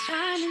comes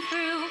shining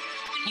through,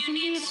 and you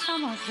need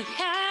someone to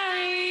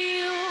carry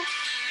you,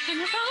 and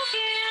you're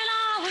broken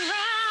all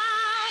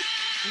around,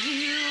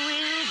 you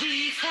will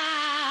be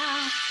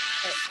found.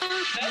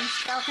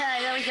 Okay,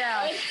 there we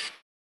go.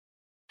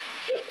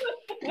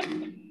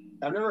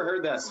 I've never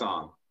heard that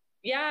song.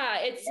 Yeah,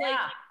 it's like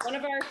one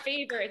of our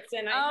favorites.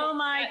 And Oh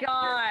my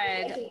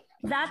God.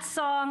 That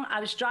song, I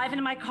was driving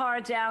in my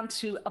car down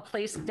to a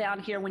place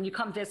down here when you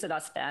come visit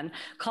us, Ben,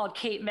 called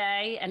Cape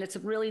May. And it's a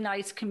really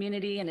nice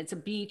community and it's a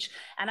beach.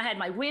 And I had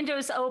my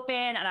windows open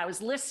and I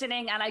was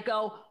listening and I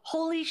go,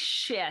 holy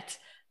shit,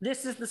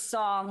 this is the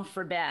song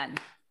for Ben.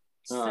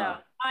 So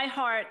my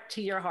heart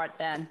to your heart,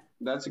 Ben.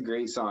 That's a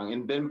great song.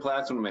 And Ben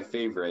Platt's one of my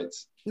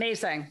favorites.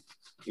 Amazing.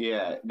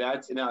 Yeah,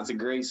 it's a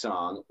great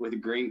song with a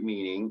great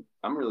meaning.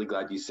 I'm really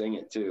glad you sang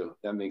it too.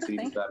 That makes it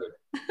even better.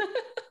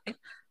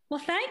 Well,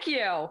 thank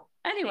you.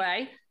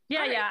 Anyway,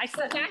 I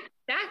said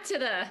back to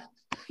the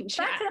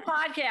chat. Back to the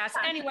podcast.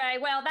 Anyway,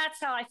 well, that's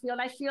how I feel.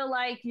 And I feel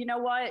like, you know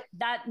what,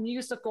 that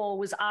musical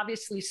was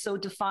obviously so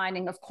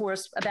defining, of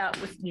course, about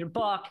with your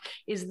book,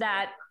 is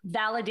that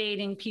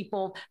validating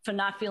people for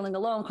not feeling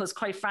alone. Because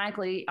quite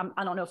frankly,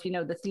 I don't know if you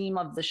know, the theme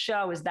of the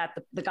show is that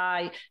the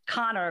guy,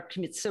 Connor,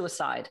 commits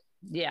suicide.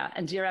 Yeah.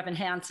 And Dear Evan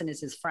Hansen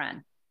is his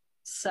friend.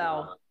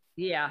 So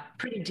yeah,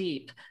 pretty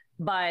deep.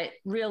 But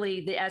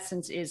really the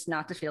essence is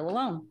not to feel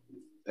alone.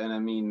 And I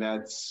mean,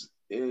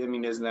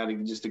 isn't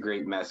that just a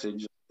great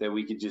message that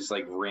we could just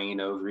like reign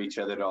over each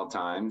other at all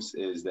times?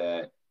 Is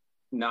that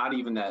not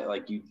even that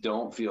like you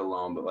don't feel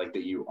alone, but like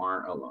that you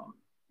aren't alone.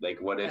 Like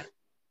what if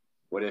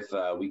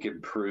we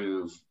could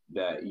prove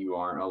that you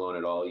aren't alone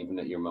at all, even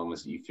at your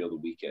moments that you feel the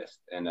weakest?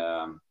 And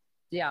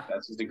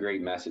that's just a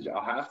great message.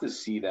 I'll have to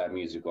see that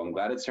musical. I'm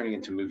glad it's turning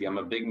into a movie. I'm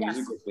a big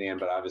musical fan,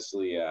 but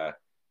obviously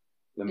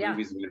the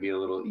movie's going to be a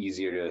little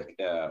easier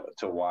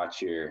to watch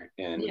here.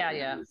 And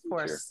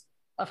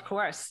of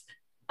course.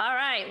 All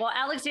right. Well,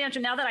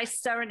 Alexandra, now that I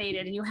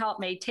serenaded and you helped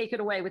me, take it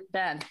away with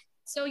Ben.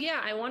 So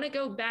I want to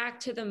go back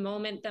to the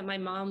moment that my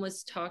mom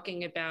was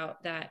talking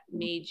about that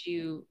made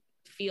you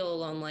feel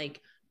alone.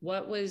 Like,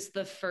 what was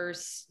the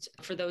first,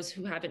 for those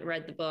who haven't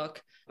read the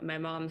book, my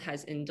mom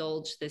has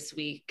indulged this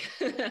week.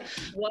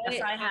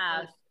 Yes, I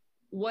have.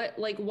 What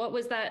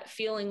was that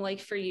feeling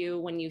like for you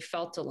when you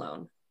felt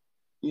alone?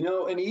 You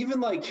know, and even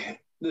like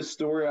the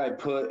story I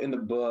put in the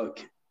book,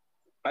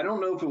 I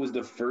don't know if it was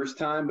the first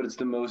time, but it's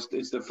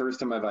the first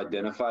time I've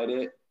identified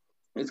it.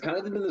 It's kind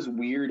of been this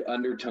weird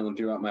undertone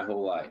throughout my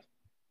whole life,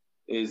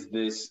 is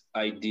this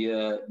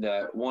idea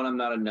that one, I'm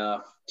not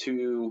enough,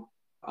 two,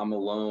 I'm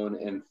alone,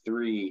 and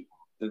three,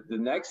 the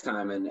next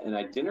time, and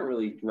I didn't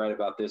really write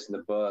about this in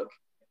the book.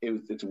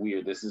 It's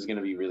weird. This is going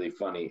to be really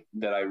funny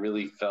that I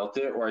really felt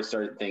it, or I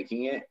started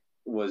thinking it,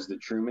 was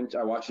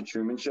I watched the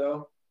Truman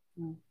Show.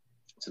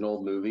 It's an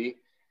old movie.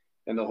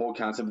 And the whole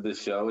concept of the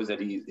show is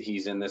that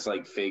he's in this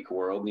like fake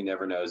world and he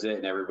never knows it.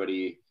 And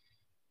everybody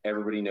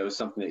knows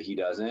something that he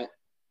doesn't.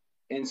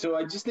 And so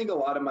I just think a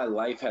lot of my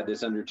life had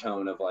this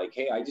undertone of like,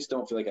 hey, I just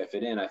don't feel like I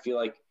fit in. I feel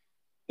like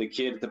the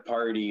kid at the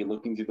party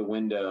looking through the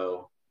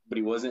window, but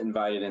he wasn't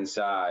invited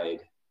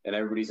inside and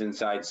everybody's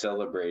inside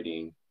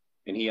celebrating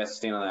and he has to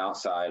stand on the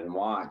outside and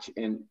watch.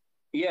 And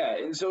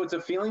so it's a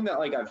feeling that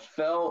like I've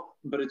felt,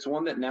 but it's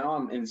one that now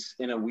I'm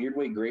in a weird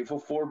way grateful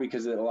for,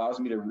 because it allows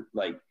me to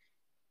like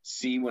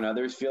see when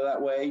others feel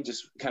that way,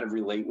 just kind of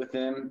relate with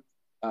them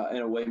in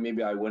a way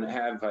maybe I wouldn't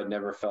have if I'd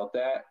never felt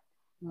that.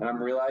 And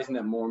I'm realizing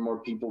that more and more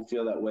people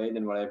feel that way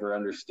than what I ever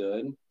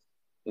understood.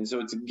 And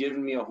so it's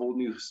given me a whole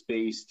new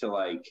space to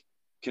like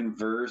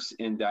converse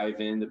and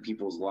dive into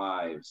people's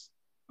lives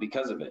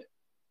because of it.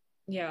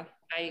 Yeah,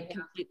 I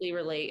completely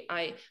relate.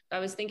 I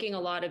was thinking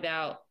a lot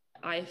about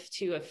I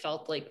too have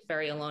felt like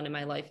very alone in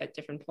my life at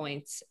different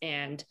points.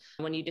 And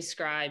when you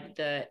describe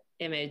the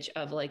image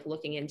of like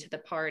looking into the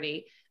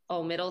party,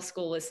 oh, middle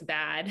school was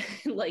bad.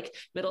 Like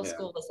middle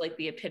school was like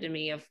the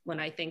epitome of when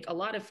I think a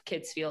lot of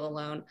kids feel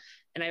alone.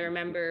 And I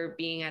remember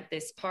being at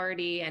this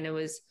party and it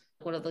was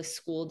one of the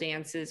school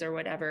dances or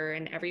whatever,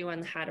 and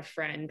everyone had a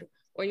friend,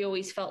 or you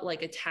always felt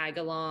like a tag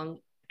along.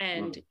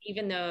 And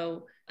even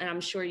though, and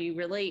I'm sure you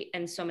relate,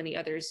 and so many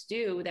others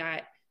do,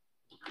 that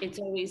it's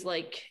always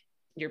like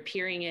you're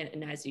peering in,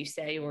 and as you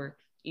say, or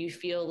you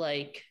feel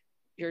like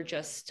you're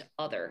just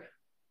other.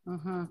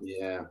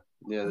 Yeah.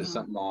 There's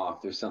something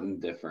off. There's something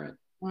different.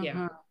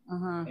 Yeah.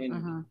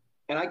 And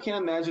I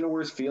can't imagine a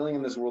worse feeling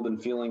in this world than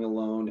feeling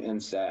alone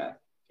and sad.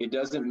 It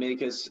doesn't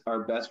make us our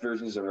best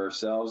versions of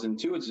ourselves. And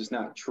two, it's just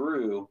not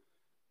true,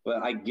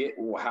 but I get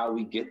how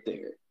we get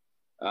there.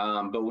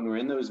 But when we're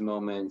in those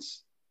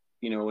moments,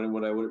 you know, and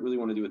what I would really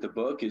want to do with the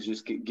book is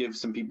just give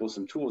some people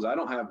some tools. I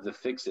don't have the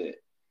fix it.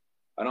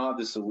 I don't have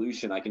the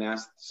solution. I can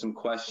ask some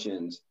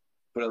questions,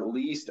 but at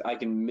least I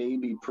can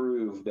maybe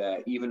prove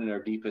that even in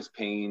our deepest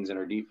pains and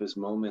our deepest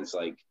moments,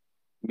 like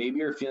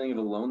maybe our feeling of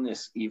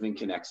aloneness even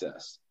connects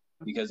us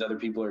because other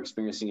people are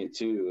experiencing it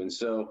too. And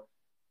so,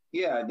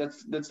 yeah,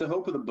 that's the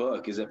hope of the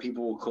book, is that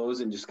people will close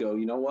and just go,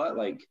 you know what?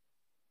 Like,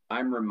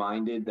 I'm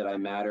reminded that I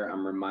matter.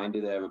 I'm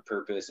reminded that I have a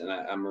purpose, and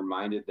I'm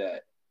reminded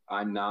that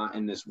I'm not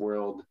in this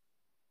world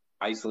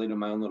isolated on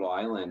my own little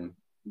island,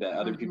 that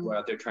other people are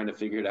out there trying to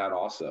figure it out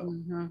also.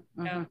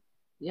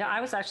 Yeah,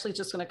 I was actually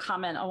just going to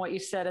comment on what you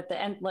said at the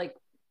end. Like,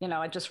 you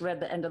know, I just read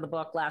the end of the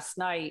book last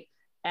night,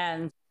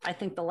 and I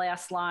think the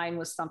last line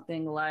was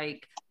something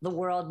like, the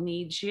world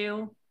needs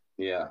you.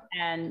 Yeah.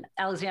 And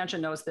Alexandra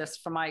knows this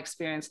from my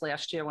experience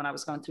last year when I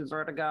was going through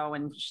vertigo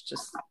and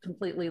just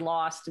completely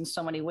lost in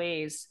so many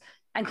ways.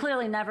 And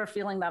clearly never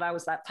feeling that I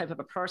was that type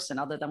of a person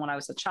other than when I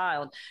was a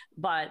child.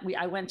 But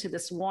I went to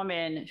this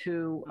woman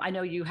who, I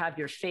know you have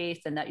your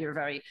faith and that you're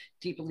very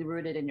deeply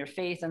rooted in your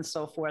faith and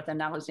so forth.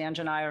 And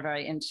Alexandra and I are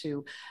very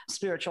into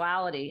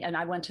spirituality. And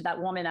I went to that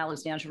woman,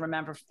 Alexandra,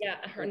 remember? Yeah,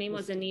 her name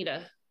was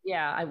Anita.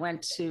 Yeah, I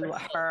went to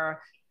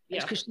her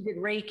because she did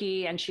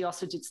Reiki, and she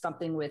also did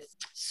something with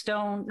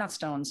not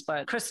stones,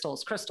 but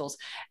crystals.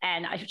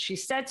 And she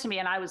said to me,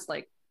 and I was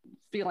like,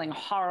 feeling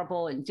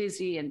horrible and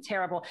dizzy and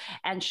terrible.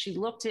 And she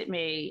looked at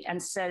me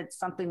and said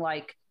something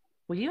like,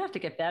 well, you have to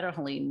get better,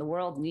 Helene. The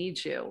world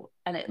needs you.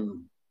 And it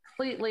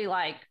completely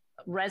like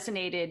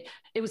resonated.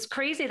 It was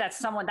crazy that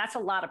that's a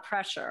lot of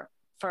pressure,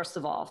 first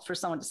of all, for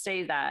someone to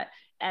say that.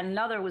 And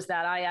another was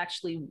that I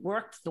actually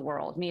worked the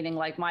world, meaning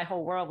like my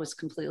whole world was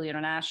completely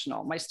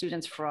international. My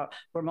students were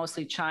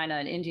mostly China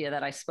and India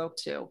that I spoke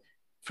to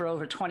for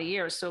over 20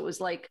 years. So it was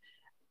like,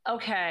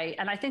 okay.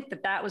 And I think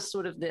that was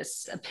sort of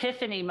this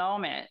epiphany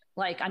moment.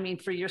 Like, I mean,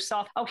 for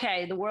yourself,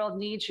 okay, the world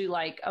needs you.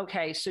 Like,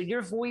 okay, so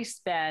your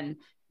voice, Ben,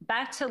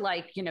 back to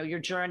like, you know, your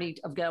journey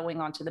of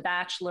going on to the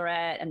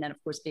Bachelorette and then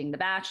of course being the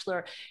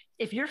Bachelor.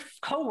 If your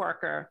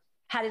coworker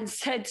hadn't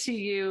said to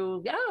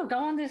you, oh, go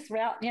on this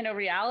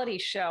reality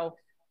show,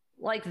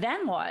 like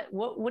then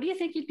what do you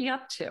think you'd be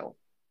up to?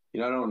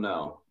 You know, I don't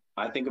know.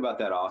 I think about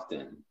that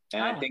often.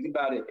 And I think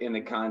about it in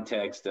the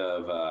context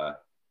of,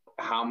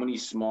 how many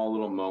small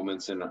little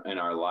moments in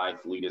our life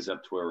lead us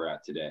up to where we're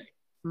at today.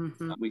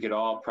 We could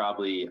all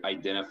probably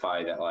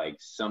identify that like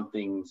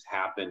something's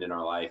happened in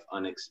our life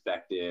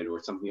unexpected,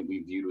 or something that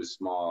we viewed as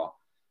small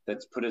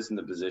that's put us in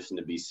the position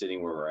to be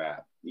sitting where we're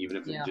at, even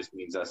if it just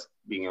means us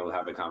being able to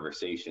have a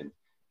conversation.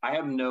 I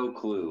have no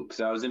clue, because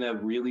I was in a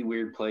really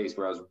weird place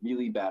where I was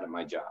really bad at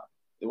my job.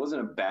 It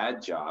wasn't a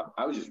bad job.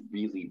 I was just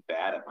really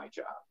bad at my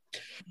job.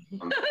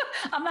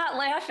 I'm not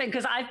laughing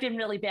because I've been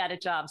really bad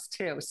at jobs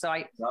too. So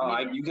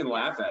you can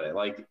laugh at it.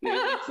 Like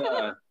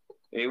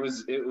it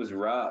was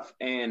rough.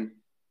 And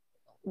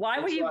why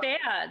were you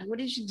bad? What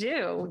did you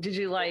do? Did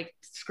you like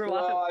screw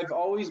up? Well, I've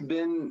always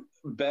been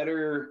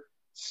better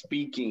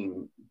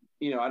speaking.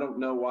 You know, I don't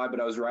know why, but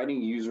I was writing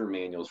user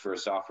manuals for a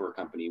software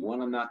company.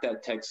 One, I'm not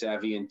that tech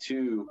savvy, and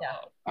two,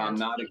 I'm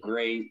not a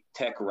great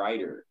tech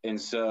writer.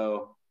 And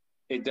so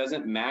it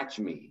doesn't match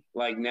me.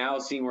 Like now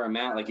seeing where I'm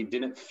at, like it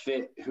didn't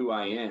fit who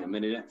I am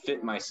and it didn't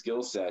fit my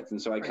skill sets.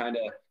 And so I kind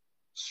of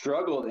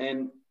struggled.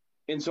 And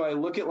so I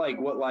look at like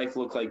what life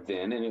looked like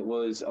then. And it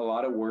was a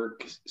lot of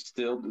work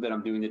still that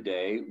I'm doing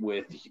today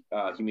with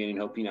Humanity and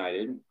Hope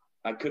United.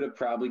 I could have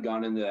probably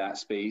gone into that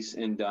space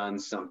and done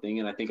something.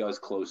 And I think I was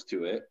close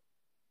to it.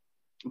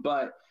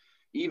 But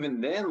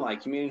even then,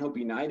 like Humanity and Hope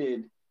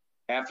United,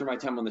 after my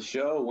time on the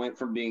show, went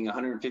from being a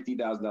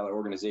 $150,000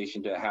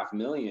 organization to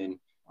 $500,000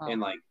 in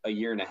like a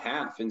year and a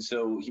half. And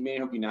so Humanity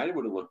and Hope United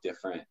would have looked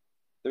different.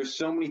 There's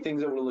so many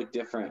things that would have looked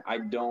different. I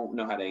don't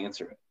know how to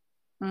answer it.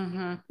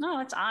 No,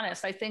 it's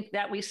honest. I think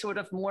that we sort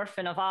of morph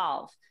and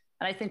evolve.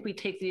 And I think we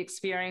take the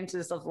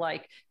experiences of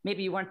like,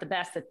 maybe you weren't the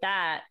best at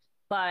that,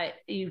 but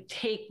you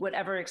take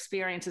whatever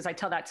experiences. I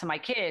tell that to my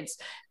kids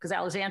because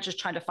Alexandra's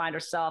trying to find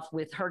herself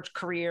with her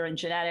career in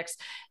genetics.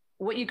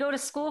 what you go to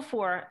school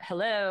for,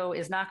 hello,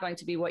 is not going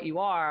to be what you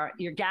are.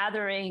 You're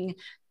gathering,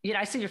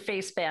 I see your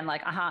face band,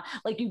 like,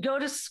 like you go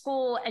to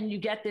school and you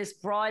get this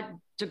broad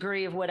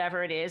degree of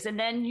whatever it is. And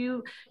then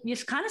you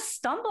kind of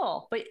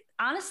stumble. But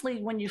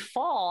honestly, when you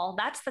fall,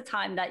 that's the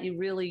time that you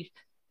really,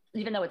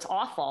 even though it's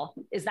awful,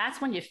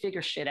 that's when you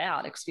figure shit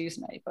out, excuse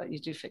me, but you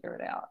do figure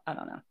it out. I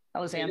don't know.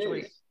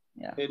 Alexandra.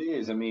 Yeah. It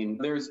is. I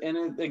mean,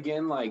 and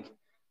again, like,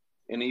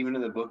 and even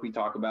in the book, we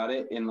talk about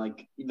it in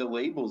like the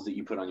labels that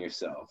you put on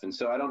yourself. And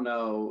so I don't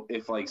know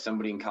if like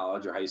somebody in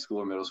college or high school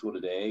or middle school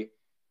today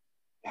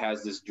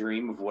has this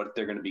dream of what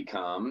they're going to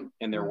become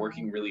and they're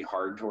working really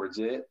hard towards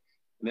it.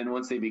 And then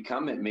once they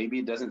become it, maybe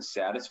it doesn't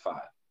satisfy,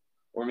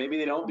 or maybe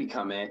they don't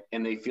become it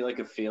and they feel like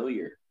a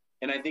failure.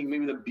 And I think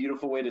maybe the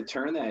beautiful way to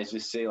turn that is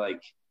just say,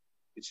 like,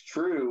 it's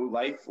true.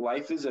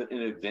 Life is an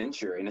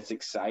adventure, and it's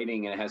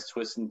exciting, and it has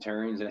twists and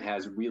turns, and it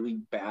has really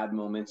bad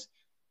moments,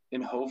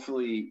 and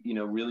hopefully,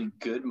 really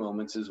good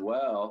moments as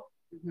well.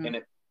 Mm-hmm. And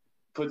it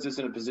puts us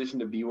in a position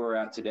to be where we're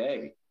at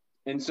today.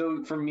 And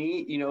so for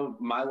me,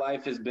 my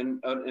life has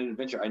been an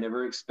adventure. I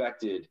never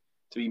expected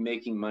to be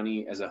making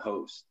money as a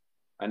host.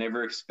 I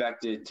never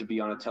expected to be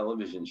on a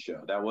television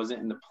show. That wasn't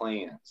in the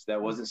plans.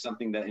 That wasn't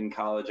something that in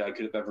college I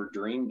could have ever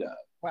dreamed of.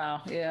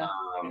 Wow. Yeah.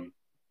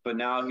 But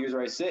now here's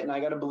where I sit, and I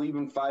got to believe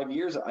in 5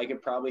 years, I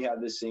could probably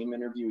have this same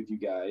interview with you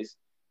guys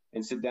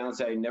and sit down and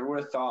say, I never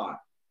would have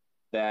thought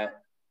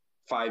that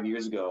 5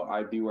 years ago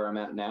I'd be where I'm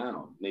at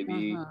now.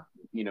 Maybe,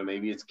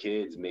 maybe it's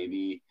kids,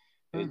 maybe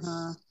it's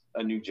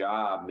a new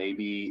job,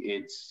 maybe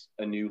it's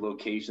a new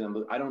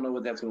location. I don't know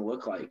what that's going to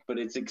look like, but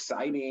it's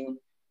exciting,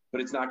 but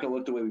it's not going to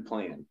look the way we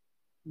planned.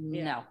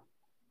 No.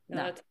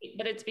 But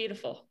it's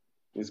beautiful.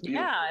 It's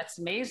beautiful. Yeah, it's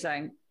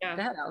amazing. Yeah.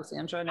 Go ahead,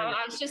 Alexandra.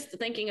 I was just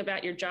thinking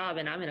about your job,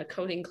 and I'm in a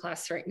coding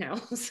class right now,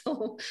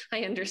 so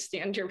I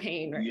understand your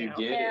pain right now.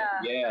 You get it.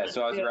 Yeah.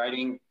 So I was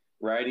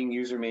writing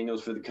user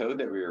manuals for the code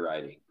that we were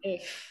writing.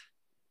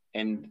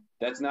 And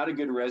that's not a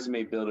good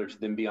resume builder to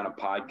then be on a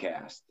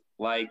podcast.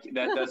 Like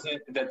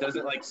that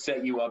doesn't like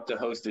set you up to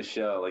host a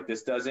show. Like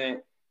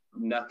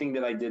nothing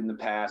that I did in the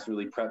past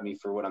really prepped me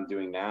for what I'm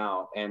doing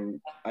now. And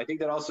I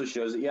think that also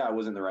shows that, I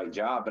wasn't the right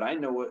job, but I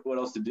didn't know what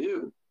else to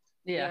do.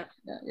 Yeah.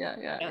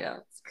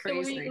 It's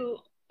crazy.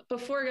 So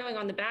before going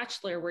on The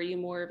Bachelor, were you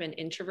more of an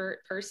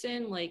introvert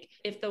person? Like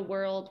if the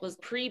world was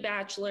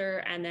pre-Bachelor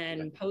and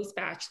then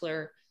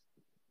post-Bachelor,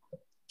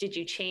 did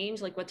you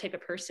change? Like what type of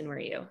person were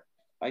you?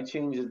 I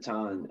changed a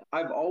ton.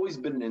 I've always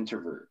been an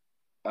introvert,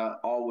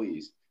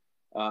 always,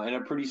 and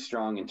a pretty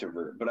strong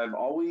introvert, but I've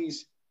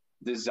always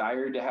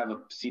desired to have a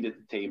seat at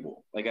the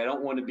table. Like I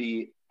don't want to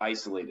be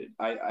isolated.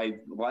 I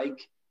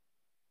like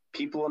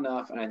people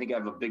enough, and I think I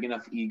have a big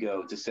enough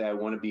ego to say I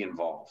want to be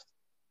involved.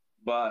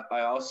 But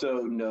I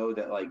also know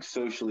that like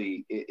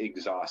socially it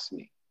exhausts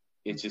me.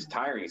 It's just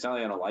tiring. It's not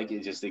like I don't like it,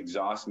 it just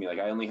exhausts me. Like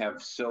I only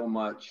have so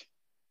much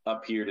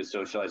up here to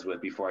socialize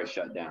with before I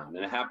shut down.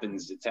 And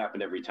it's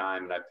happened every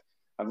time. And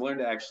I've learned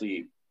to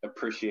actually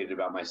appreciate it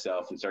about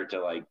myself and start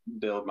to like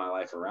build my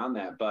life around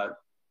that. But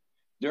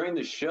during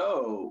the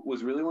show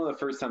was really one of the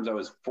first times I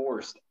was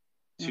forced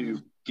to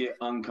get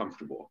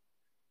uncomfortable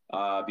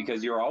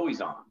because you're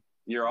always on.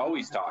 You're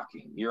always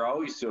talking. You're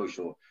always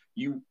social.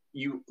 The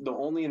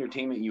only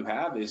entertainment you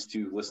have is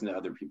to listen to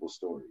other people's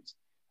stories.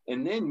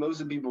 And then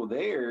most of the people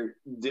there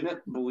didn't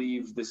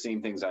believe the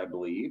same things I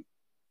believe.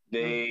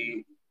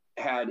 They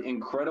had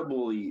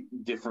incredibly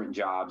different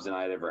jobs than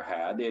I'd ever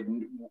had. They had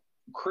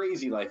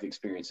crazy life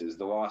experiences,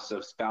 the loss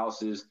of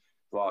spouses,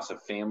 the loss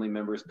of family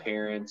members,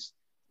 parents,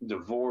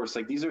 divorce.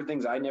 Like these are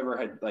things I never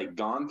had like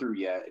gone through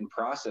yet and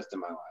processed in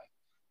my life.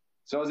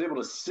 So I was able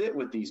to sit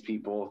with these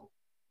people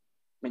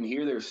and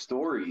hear their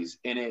stories,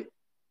 and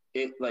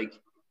it like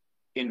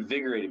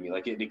invigorated me.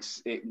 Like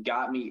it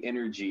got me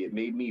energy. It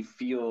made me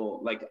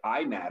feel like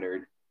I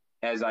mattered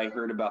as I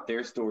heard about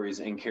their stories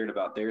and cared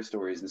about their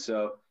stories. And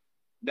so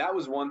that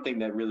was one thing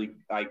that really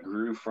I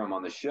grew from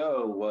on the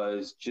show,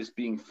 was just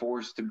being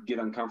forced to get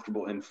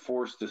uncomfortable and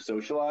forced to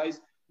socialize,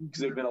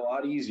 because it'd been a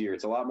lot easier.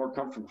 It's a lot more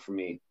comfortable for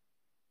me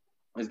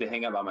is to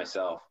hang out by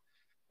myself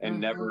and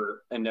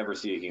never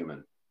see a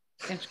human.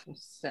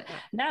 Interesting.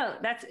 No,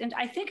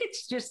 I think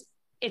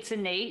it's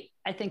innate.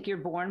 I think you're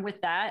born with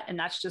that, and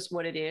that's just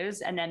what it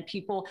is. And then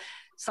people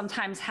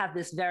sometimes have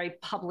this very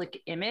public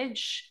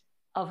image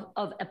of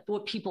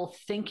what people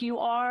think you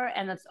are.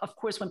 And that's, of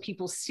course, when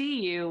people see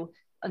you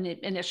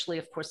initially,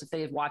 of course, if they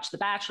had watched The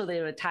Bachelor,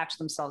 they would attach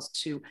themselves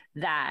to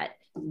that.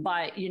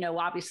 But,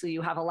 obviously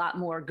you have a lot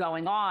more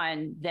going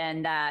on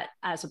than that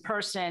as a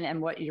person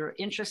and what you're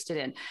interested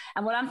in.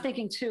 And what I'm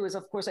thinking too is,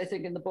 of course, I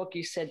think in the book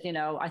you said,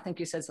 I think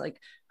you said like,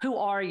 who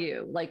are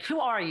you? Like, who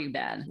are you,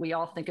 Ben? We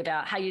all think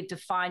about how you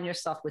define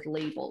yourself with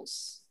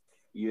labels.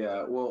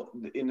 Yeah, well,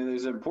 and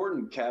there's an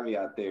important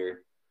caveat there.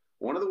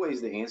 One of the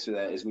ways to answer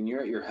that is when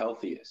you're at your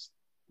healthiest.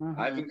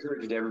 I've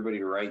encouraged everybody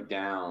to write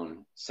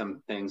down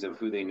some things of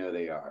who they know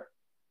they are.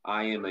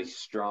 I am a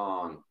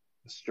strong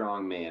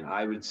man.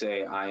 I would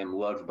say I am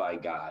loved by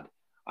God.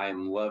 I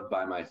am loved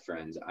by my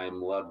friends. I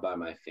am loved by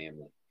my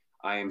family.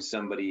 I am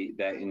somebody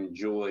that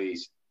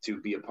enjoys to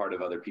be a part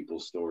of other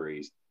people's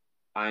stories.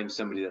 I'm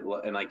somebody that,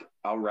 and like,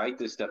 I'll write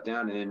this stuff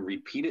down and then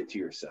repeat it to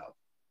yourself,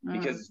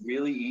 because it's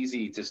really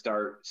easy to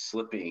start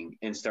slipping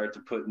and start to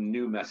put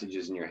new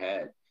messages in your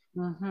head.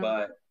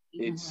 But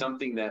it's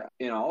something that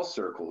in all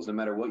circles, no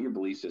matter what your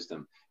belief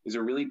system, is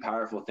a really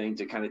powerful thing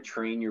to kind of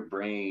train your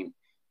brain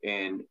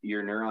and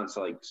your neurons to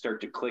like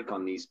start to click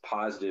on these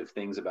positive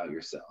things about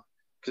yourself.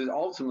 Because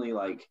ultimately,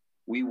 like,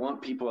 we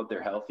want people at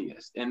their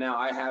healthiest. And now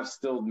I have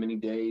still many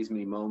days,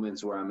 many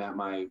moments where I'm at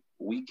my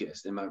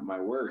weakest and my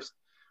worst.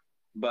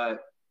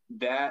 But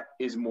that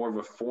is more of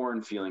a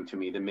foreign feeling to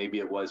me than maybe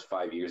it was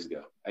 5 years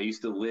ago. I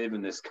used to live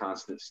in this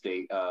constant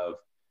state of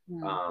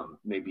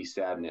maybe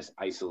sadness,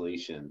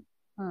 isolation,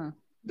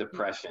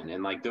 depression.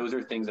 And like, those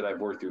are things that I've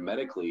worked through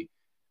medically,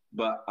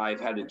 but I've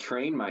had to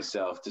train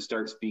myself to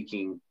start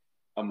speaking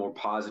a more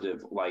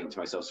positive light into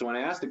myself. So when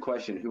I ask the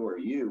question, who are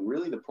you?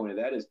 Really the point of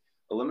that is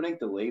eliminate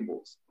the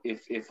labels.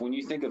 If when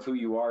you think of who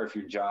you are, if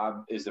your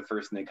job is the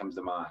first thing that comes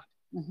to mind,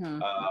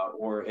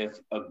 or if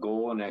a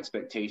goal and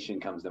expectation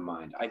comes to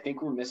mind, I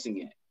think we're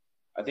missing it.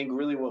 I think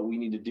really what we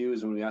need to do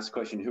is when we ask the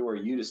question, who are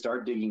you, to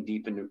start digging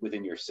deep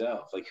within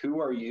yourself. Like, who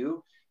are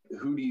you?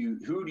 Who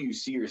do you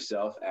see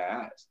yourself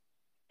as?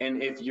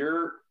 And if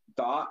your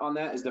thought on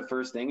that is the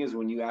first thing, is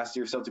when you ask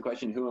yourself the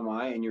question, who am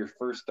I? And your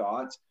first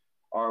thoughts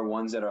are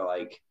ones that are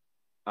like,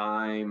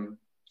 I'm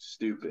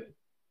stupid,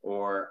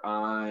 or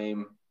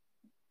I'm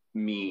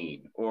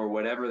mean, or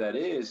whatever that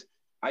is,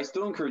 I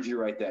still encourage you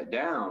to write that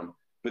down.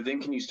 But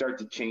then can you start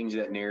to change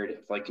that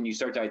narrative? Like, can you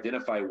start to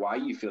identify why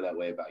you feel that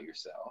way about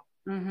yourself?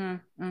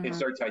 And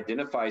start to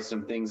identify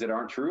some things that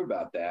aren't true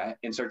about that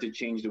and start to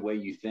change the way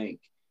you think.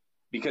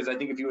 Because I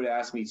think if you would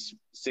ask me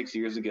 6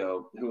 years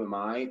ago, who am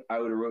I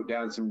would have wrote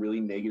down some really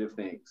negative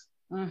things.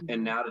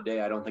 And now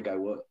today, I don't think I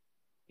would.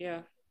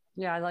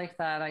 Yeah, I like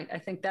that. I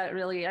think that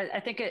really, I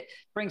think it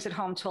brings it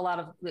home to a lot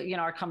of,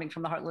 our Coming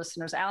from the Heart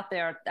listeners out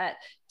there, that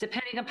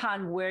depending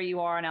upon where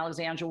you are in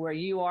Alexandra, where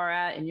you are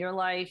at in your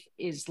life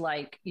is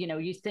like,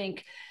 you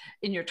think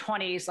in your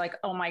 20s, like,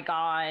 oh my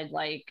God,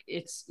 like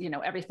it's,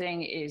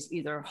 everything is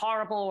either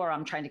horrible or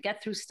I'm trying to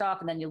get through stuff.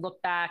 And then you look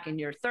back in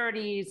your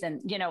 30s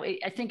and,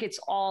 I think it's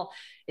all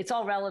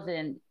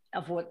relevant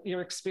of what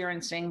you're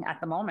experiencing at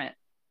the moment.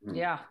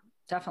 Yeah,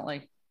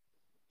 definitely.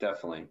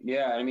 Definitely.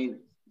 Yeah. I mean,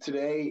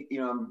 today,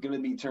 I'm going to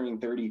be turning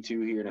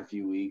 32 here in a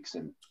few weeks.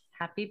 And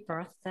happy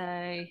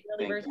birthday.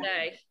 Happy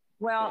birthday.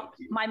 Well,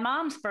 my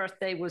mom's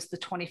birthday was the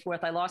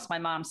 24th. I lost my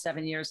mom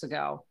 7 years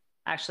ago.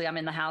 Actually, I'm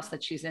in the house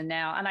that she's in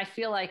now. And I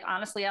feel like,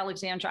 honestly,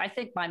 Alexandra, I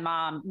think my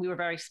mom, we were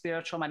very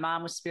spiritual. My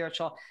mom was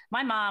spiritual.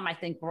 My mom, I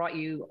think, brought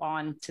you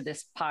on to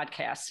this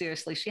podcast.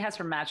 Seriously, she has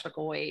her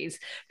magical ways,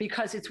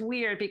 because it's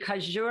weird,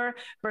 because your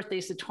birthday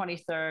is the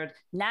 23rd.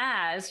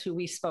 Naz, who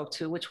we spoke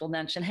to, which we'll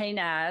mention. Hey,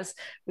 Naz,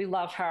 we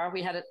love her.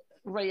 We had a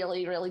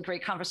really, really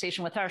great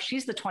conversation with her.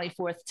 She's the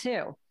 24th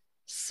too.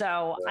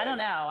 So I don't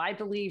know. I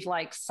believe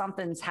like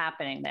something's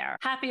happening there.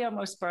 Happy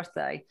almost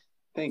birthday.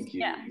 Thank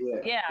you.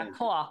 Yeah,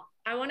 cool.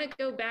 I want to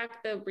go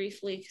back though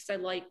briefly, because I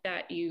like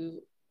that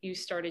you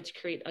started to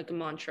create like a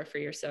mantra for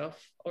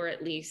yourself, or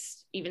at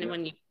least even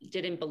when you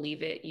didn't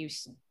believe it, you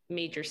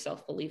made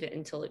yourself believe it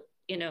until it,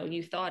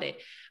 you thought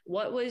it.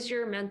 What was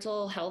your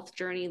mental health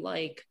journey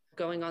like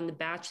going on The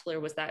Bachelor?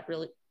 Was that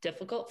really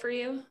difficult for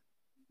you?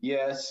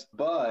 Yes,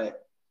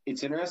 but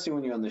it's interesting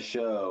when you're on the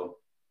show.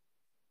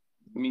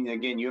 I mean,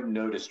 again, you have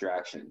no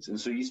distractions. And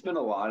so you spend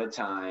a lot of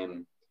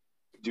time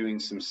doing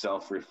some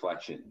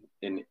self-reflection.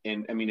 And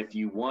I mean, if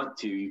you want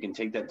to, you can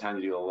take that time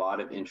to do a lot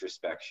of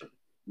introspection.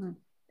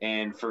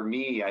 And for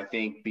me, I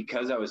think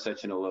because I was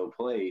such in a low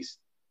place,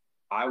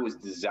 I was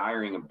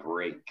desiring a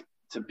break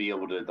to be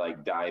able to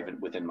like dive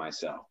within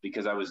myself,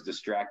 because I was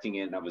distracting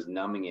it and I was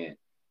numbing it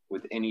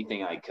with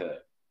anything I could.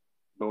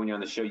 But when you're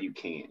on the show, you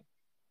can't.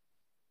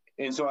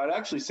 And so I'd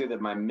actually say that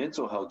my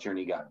mental health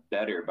journey got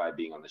better by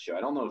being on the show.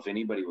 I don't know if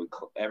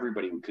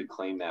everybody could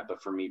claim that,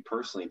 but for me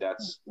personally,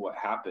 that's what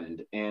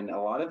happened. And a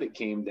lot of it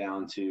came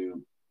down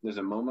to, there's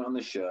a moment on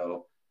the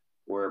show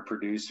where a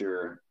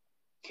producer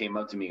came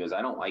up to me and goes,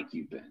 I don't like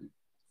you, Ben.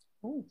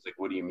 It's like,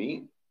 what do you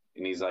mean?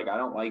 And he's like, I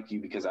don't like you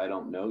because I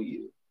don't know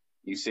you.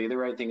 You say the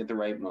right thing at the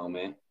right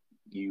moment.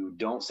 You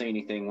don't say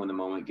anything when the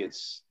moment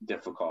gets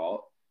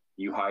difficult.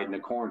 You hide in a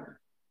corner.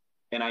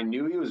 And I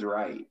knew he was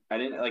right. I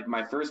didn't like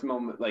my first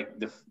moment, like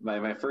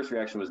my first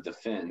reaction was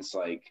defense,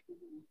 like,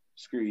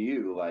 screw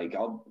you. Like,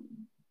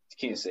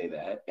 can't say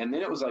that. And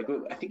then it was like,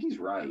 I think he's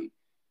right.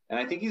 And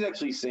I think he's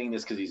actually saying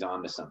this because he's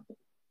on to something.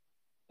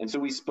 And so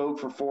we spoke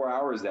for 4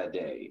 hours that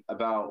day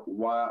about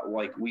why,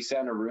 like we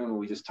sat in a room and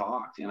we just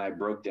talked, and I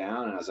broke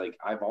down and I was like,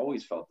 I've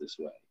always felt this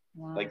way.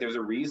 Wow. Like, there's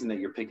a reason that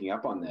you're picking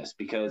up on this,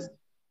 because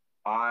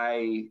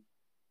I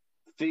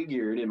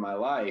figured in my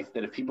life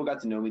that if people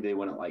got to know me, they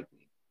wouldn't like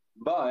me.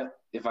 But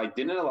if I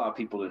didn't allow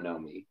people to know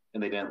me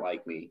and they didn't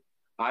like me,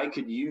 I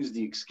could use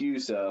the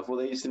excuse of, well,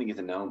 they just didn't get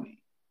to know me.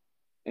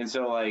 And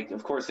so, like,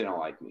 of course they don't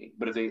like me.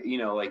 But if they,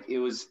 like it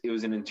was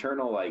an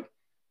internal, like,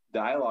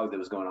 dialogue that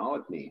was going on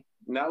with me.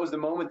 And that was the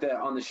moment that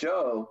on the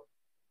show,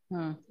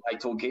 I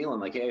told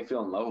Kaylin, like, hey, I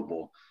feel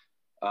unlovable.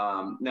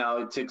 Now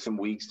it took some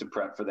weeks to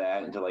prep for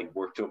that and to like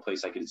work to a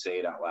place I could say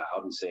it out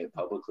loud and say it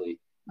publicly.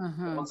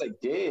 Mm-hmm. Once I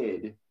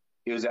did,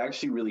 it was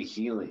actually really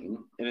healing,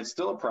 and it's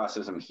still a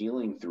process I'm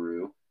healing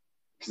through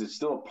because it's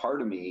still a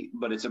part of me,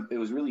 but it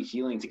was really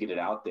healing to get it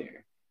out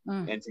there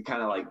and to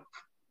kind of like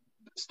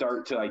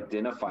start to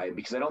identify it,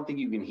 because I don't think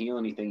you can heal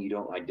anything you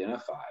don't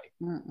identify.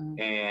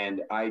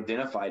 And I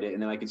identified it,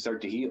 and then I could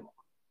start to heal.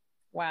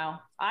 Wow.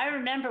 I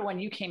remember when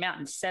you came out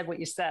and said what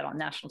you said on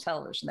national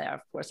television there.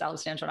 Of course,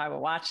 Alessandra and I were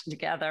watching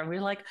together, and we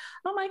were like,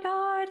 oh my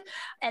God.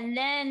 And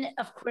then,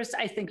 of course,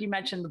 I think you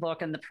mentioned the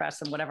book and the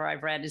press and whatever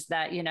I've read is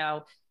that, you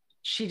know,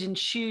 she didn't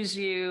choose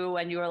you,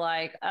 and you were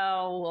like,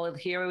 oh, well,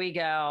 here we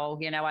go.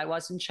 You know, I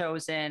wasn't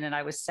chosen and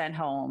I was sent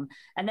home.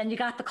 And then you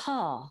got the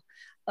call.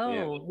 Oh,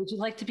 yeah. Would you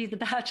like to be the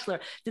Bachelor?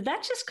 Did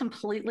that just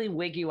completely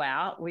wig you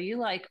out? Were you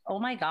like, oh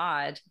my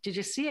God, did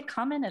you see it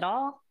coming at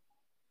all?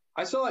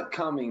 I saw it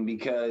coming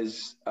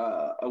because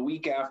a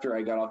week after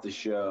I got off the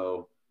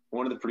show,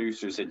 one of the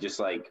producers had just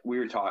like, we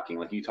were talking,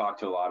 like you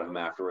talked to a lot of them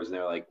afterwards, and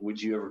they're like,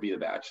 would you ever be the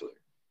Bachelor?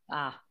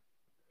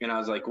 And I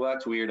was like, well,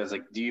 that's weird. I was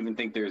like, do you even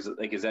think there's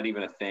like, is that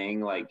even a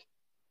thing? Like,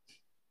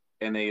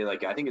 and they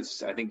like, I think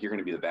you're going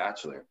to be the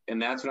Bachelor.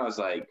 And that's when I was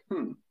like,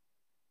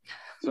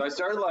 So I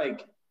started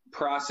like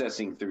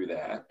processing through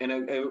that. And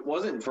it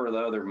wasn't for the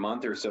other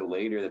month or so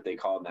later that they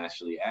called and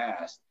actually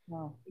asked.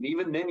 Wow. And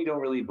even then you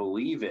don't really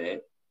believe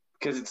it,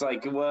 because it's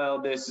like,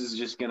 well, this is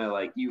just going to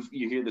like, you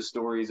hear the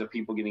stories of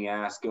people getting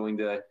asked, going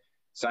to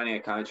signing a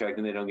contract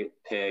and they don't get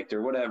picked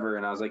or whatever.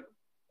 And I was like,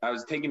 I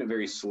was taking it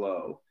very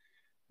slow.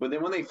 But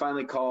then when they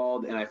finally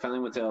called and I finally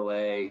went to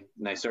LA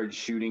and I started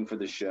shooting for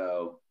the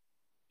show,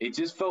 it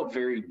just felt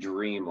very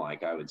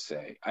dreamlike, I would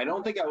say. I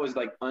don't think I was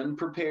like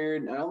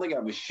unprepared. I don't think I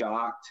was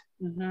shocked,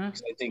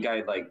 because I think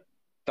I like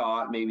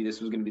thought maybe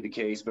this was going to be the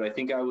case, but I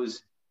think I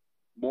was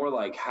more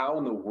like, how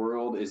in the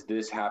world is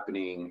this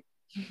happening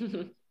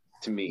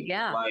to me?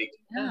 Yeah. Like,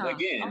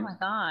 again, oh my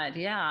God.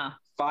 Yeah.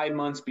 5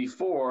 months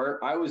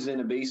before, I was in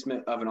a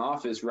basement of an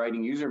office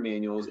writing user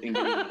manuals and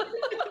getting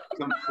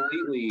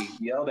completely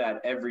yelled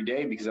at every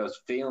day because I was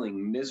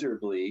failing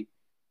miserably.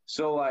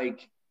 So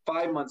like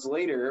 5 months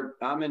later,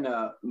 I'm in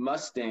a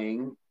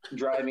Mustang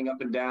driving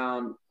up and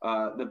down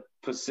the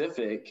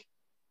Pacific,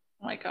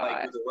 oh my God,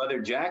 like with a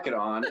leather jacket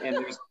on, and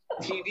there's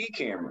TV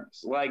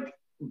cameras. Like,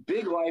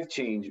 big life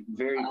change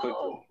very quickly.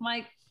 Oh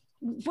my!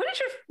 What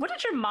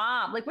did your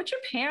mom, like, what's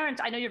your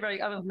parents? I know I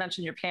haven't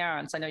mentioned your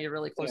parents. I know you're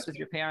really close with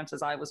your parents,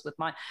 as I was with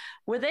mine.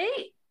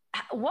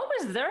 What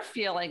was their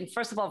feeling?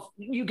 First of all,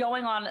 you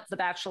going on The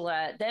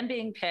Bachelorette, then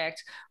being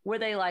picked, were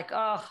they like,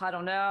 oh, I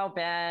don't know,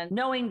 Ben,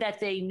 knowing that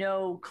they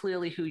know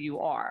clearly who you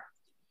are?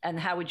 And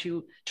how would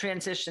you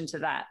transition to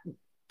that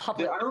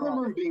public? I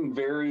remember being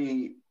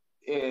very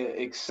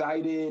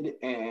excited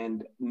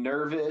and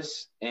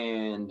nervous,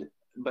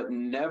 but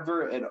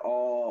never at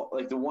all.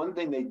 Like, the one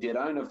thing they did,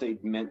 I don't know if they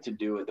meant to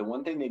do it, the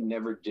one thing they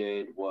never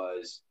did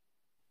was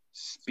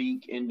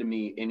speak into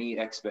me any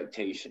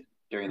expectation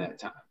during that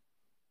time.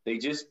 They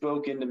just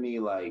spoke into me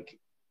like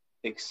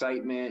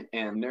excitement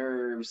and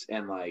nerves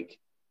and like,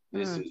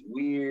 this is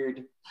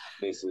weird,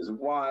 this is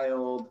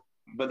wild,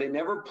 but they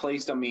never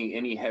placed on me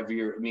any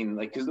heavier. I mean,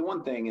 like, because the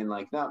one thing, and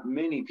like not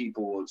many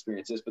people will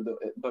experience this,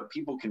 but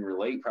people can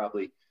relate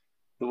probably.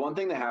 The one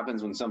thing that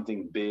happens when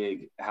something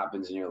big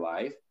happens in your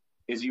life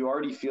is you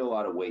already feel a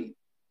lot of weight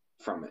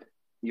from it.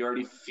 You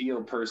already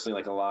feel personally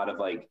like a lot of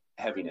like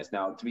heaviness.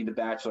 Now, to be the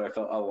Bachelor, I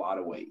felt a lot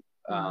of weight.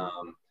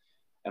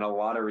 And a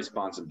lot of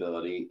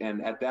responsibility.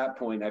 And at that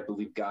point, I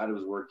believe God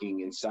was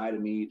working inside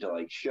of me to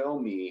like show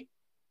me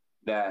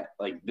that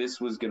like this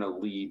was going to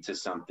lead to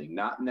something,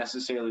 not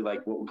necessarily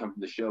like what would come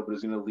from the show, but it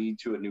was going to lead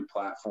to a new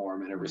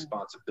platform and a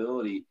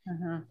responsibility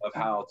of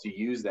how to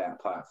use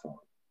that platform.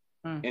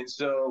 And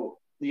so,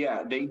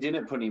 yeah, they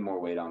didn't put any more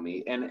weight on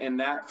me. And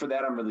that, for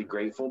that, I'm really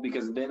grateful,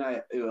 because then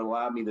it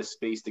allowed me the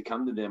space to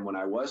come to them when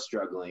I was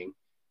struggling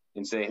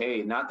and say,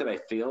 hey, not that I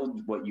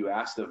failed what you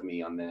asked of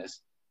me on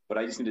this, but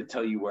I just need to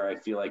tell you where I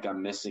feel like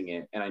I'm missing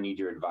it, and I need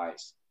your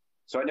advice.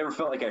 So I never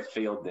felt like I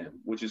failed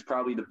them, which is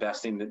probably the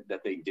best thing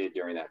that they did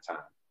during that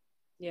time.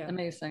 Yeah.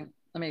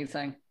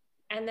 Amazing.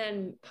 And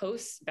then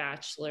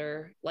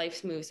post-Bachelor,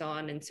 life moves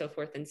on and so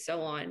forth and so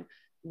on.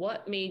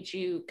 What made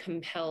you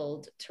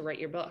compelled to write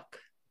your book?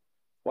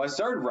 Well, I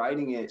started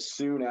writing it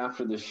soon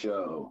after the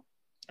show,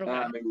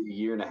 maybe a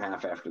year and a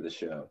half after the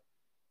show.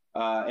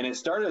 And it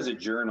started as a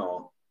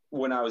journal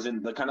when I was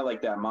in the kind of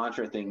like that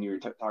mantra thing you were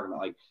talking about,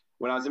 like,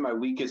 when I was in my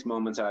weakest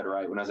moments, I'd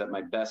write. When I was at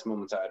my best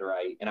moments, I'd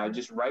write. And I would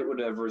just write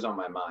whatever was on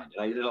my mind.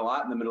 And I did a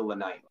lot in the middle of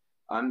the night.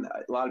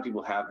 A lot of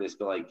people have this,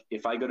 but like,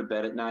 if I go to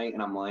bed at night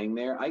and I'm laying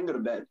there, I can go to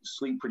bed,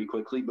 sleep pretty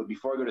quickly. But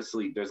before I go to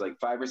sleep, there's like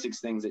 5 or 6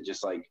 things that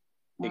just like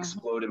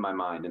explode in my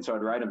mind. And so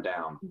I'd write them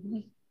down.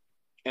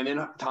 And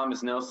then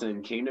Thomas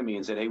Nelson came to me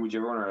and said, hey, would you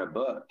ever want to write a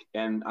book?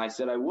 And I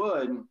said I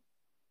would,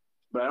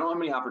 but I don't have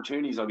many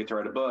opportunities I'll get to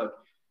write a book.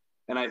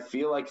 And I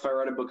feel like if I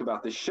write a book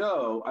about the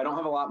show, I don't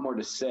have a lot more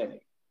to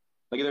say.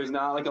 Like, there's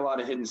not like a lot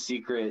of hidden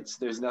secrets.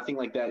 There's nothing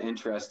like that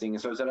interesting.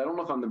 And so I said, I don't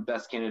know if I'm the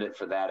best candidate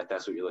for that, if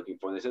that's what you're looking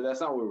for. And they said,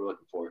 that's not what we're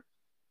looking for.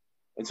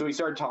 And so we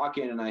started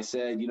talking, and I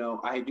said,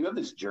 I do have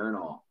this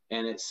journal,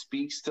 and it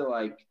speaks to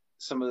like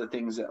some of the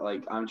things that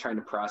like I'm trying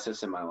to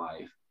process in my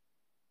life,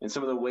 and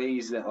some of the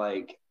ways that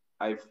like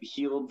I've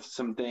healed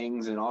some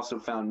things and also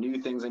found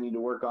new things I need to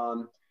work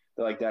on.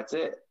 They're like, that's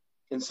it.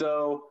 And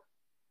so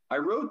I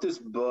wrote this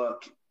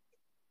book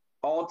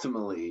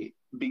ultimately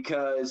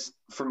because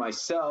for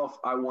myself,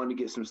 I wanted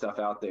to get some stuff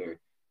out there.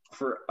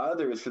 For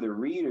others, for the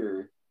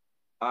reader,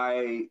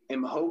 I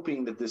am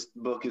hoping that this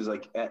book is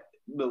like at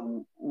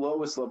the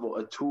lowest level,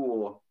 a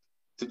tool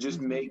to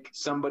just make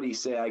somebody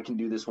say, I can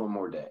do this one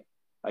more day.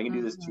 I can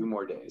do this 2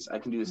 more days. I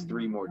can do this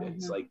 3 more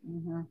days. Like,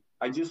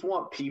 I just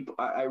want people,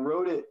 I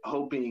wrote it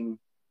hoping,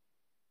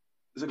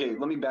 it's okay.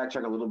 Let me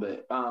backtrack a little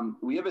bit.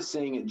 We have a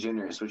saying at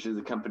Generous, which is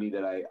the company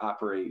that I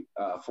operate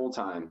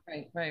full-time.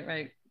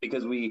 Right.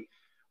 Because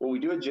what we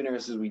do at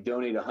Generous is we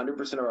donate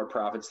 100% of our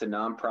profits to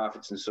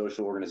nonprofits and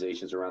social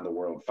organizations around the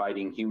world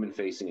fighting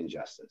human-facing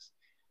injustice.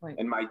 Right.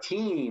 And my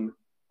team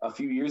a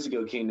few years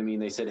ago came to me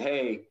and they said,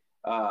 hey,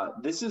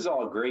 this is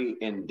all great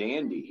and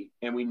dandy,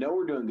 and we know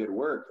we're doing good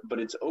work, but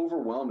it's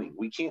overwhelming.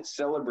 We can't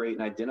celebrate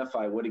and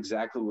identify what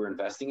exactly we're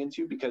investing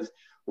into, because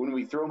when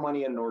we throw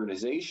money at an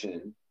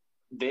organization,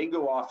 they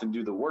go off and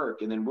do the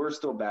work, and then we're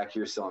still back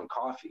here selling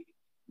coffee.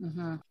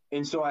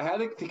 And so I had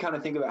to kind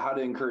of think about how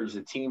to encourage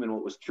the team and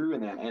what was true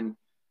in that. And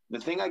the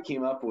thing I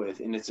came up with,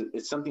 and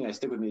it's something I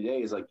stick with me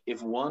today, is like,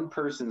 if one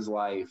person's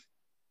life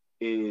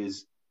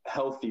is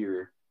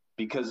healthier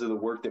because of the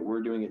work that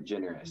we're doing at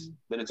Generous,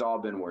 then it's all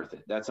been worth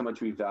it. That's how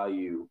much we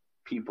value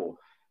people.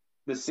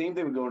 The same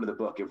thing would go into the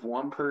book. If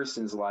one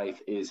person's life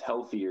is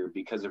healthier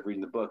because of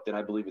reading the book, then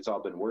I believe it's all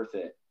been worth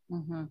it.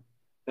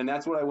 And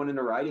that's what I went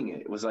into writing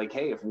it. It was like,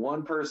 hey, if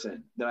one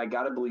person, then I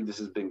got to believe this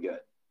has been good.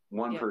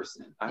 One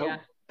person. I hope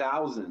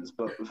thousands,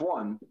 but if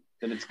one,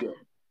 then it's good.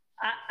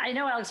 I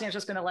know Alexandra's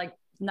just going to like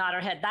nod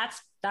her head.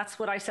 That's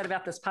what I said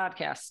about this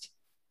podcast,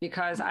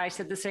 because I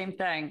said the same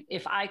thing.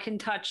 If I can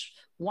touch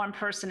one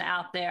person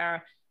out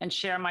there and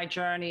share my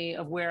journey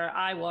of where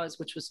I was,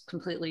 which was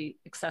completely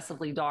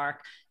excessively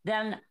dark,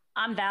 then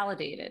I'm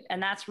validated.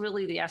 And that's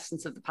really the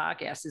essence of the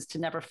podcast, is to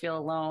never feel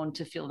alone,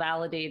 to feel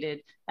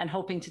validated, and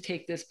hoping to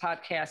take this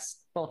podcast,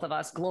 both of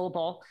us,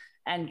 global,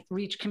 and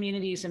reach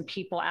communities and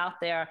people out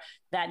there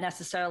that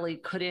necessarily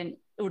couldn't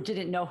or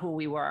didn't know who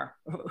we were,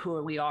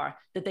 who we are,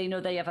 that they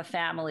know they have a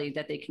family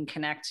that they can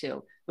connect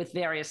to with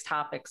various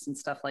topics and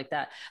stuff like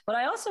that. But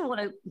I also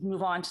want to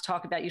move on to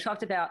talk about, you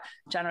talked about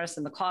Generous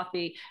and the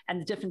coffee and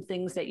the different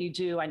things that you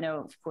do. I know,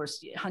 of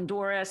course,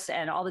 Honduras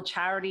and all the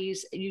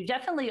charities. You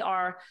definitely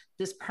are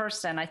this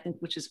person, I think,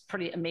 which is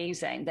pretty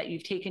amazing, that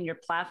you've taken your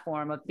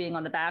platform of being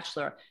on The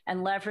Bachelor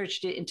and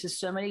leveraged it into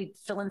so many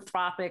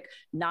philanthropic,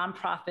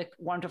 nonprofit,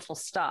 wonderful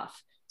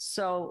stuff.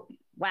 So,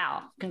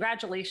 wow,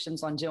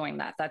 congratulations on doing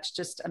that. That's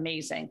just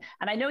amazing.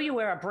 And I know you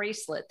wear a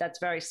bracelet that's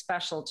very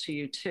special to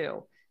you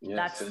too.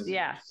 Yes,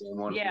 Yeah. You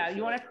want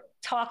to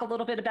talk a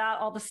little bit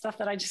about all the stuff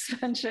that I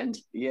just mentioned?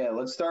 Yeah,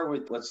 let's start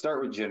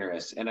with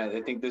Generous. And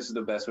I think this is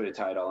the best way to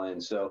tie it all in.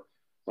 So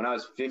when I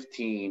was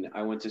 15,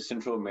 I went to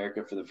Central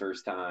America for the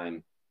first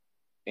time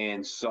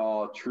and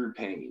saw true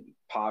pain,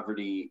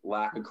 poverty,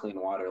 lack of clean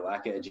water,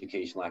 lack of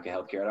education, lack of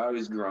healthcare. I'd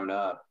always grown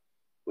up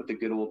with the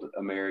good old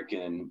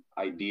American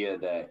idea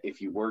that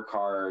if you work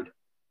hard,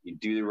 you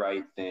do the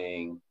right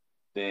thing,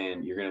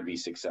 then you're going to be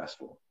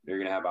successful. You're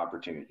going to have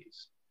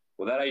opportunities.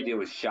 Well, that idea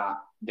was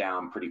shot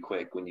down pretty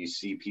quick when you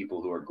see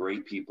people who are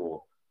great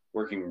people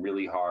working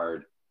really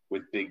hard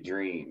with big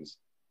dreams,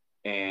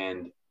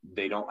 and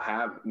they don't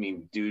have,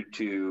 due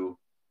to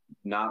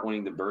not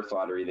winning the birth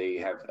lottery, they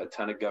have a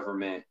ton of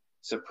government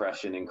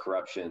suppression and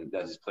corruption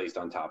that is placed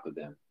on top of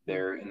them.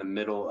 They're in the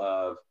middle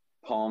of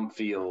palm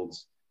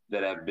fields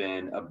that have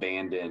been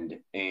abandoned,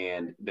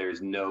 and there's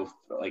no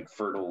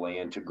fertile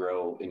land to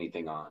grow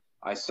anything on.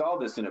 I saw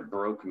this and it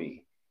broke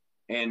me.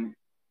 And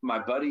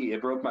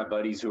it broke my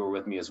buddies who were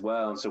with me as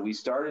well. And so we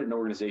started an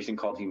organization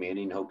called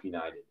Humanity and Hope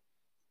United.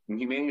 And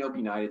Humanity and Hope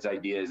United's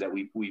idea is that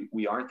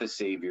we aren't the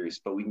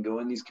saviors, but we can go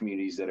in these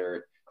communities that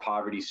are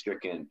poverty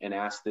stricken and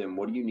ask them,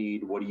 what do you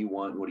need? What do you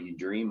want? What do you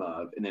dream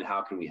of? And then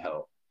how can we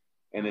help?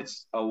 And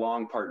it's a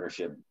long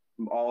partnership.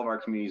 All of our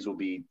communities will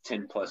be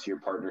 10+ year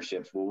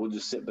partnerships where we'll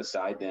just sit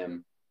beside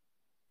them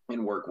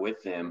and work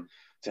with them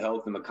to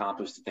help them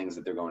accomplish the things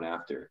that they're going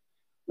after.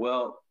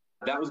 Well,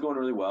 that was going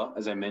really well.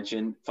 As I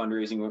mentioned,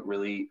 fundraising went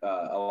really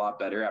a lot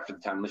better after the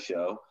time of the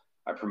show.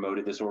 I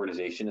promoted this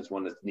organization. It's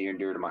one that's near and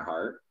dear to my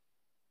heart.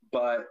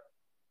 But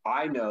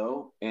I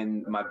know,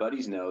 and my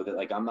buddies know, that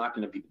I'm not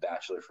going to be the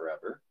Bachelor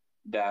forever,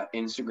 that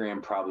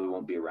Instagram probably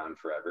won't be around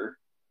forever.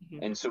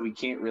 And so we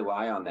can't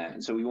rely on that.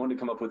 And so we wanted to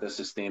come up with a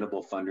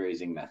sustainable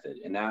fundraising method.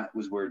 And that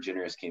was where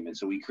Generous came in.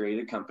 So we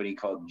created a company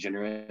called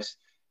Generous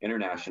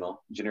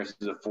International. Generous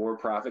is a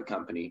for-profit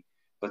company,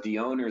 but the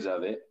owners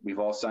of it, we've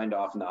all signed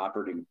off in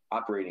the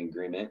operating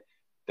agreement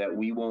that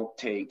we won't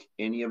take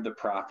any of the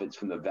profits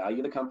from the value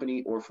of the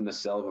company or from the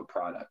sale of a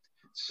product.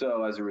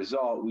 So as a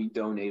result, we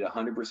donate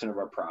 100% of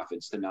our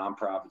profits to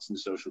nonprofits and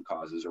social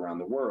causes around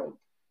the world.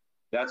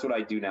 that's what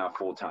I do now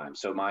full time.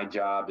 So my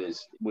job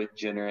is with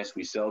Generous.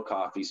 We sell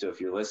coffee. So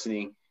if you're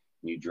listening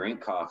and you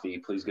drink coffee,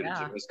 please go to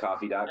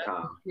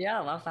generouscoffee.com. Yeah,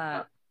 I love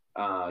that.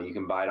 You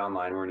can buy it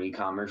online. We're an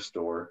e-commerce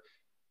store.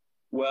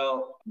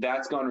 Well,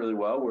 that's gone really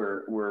well.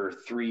 We're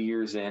 3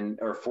 years in,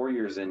 or 4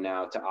 years in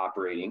now to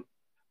operating.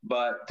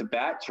 But to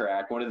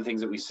backtrack, one of the things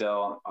that we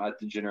sell at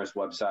the Generous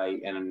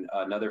website, and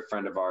another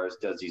friend of ours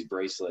does these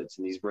bracelets.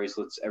 And these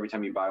bracelets, every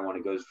time you buy one,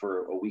 it goes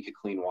for a week of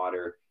clean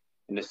water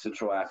in the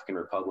Central African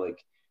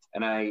Republic.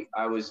 And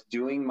I was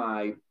doing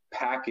my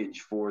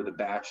package for The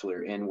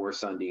Bachelor in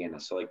Worcester, Indiana.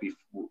 So like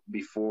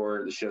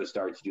before the show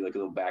starts, you do like a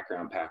little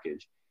background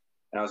package.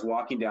 And I was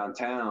walking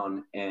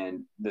downtown,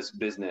 and this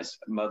business,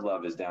 Mud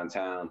Love, is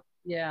downtown.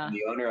 Yeah. And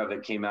the owner of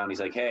it came out and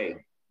he's like,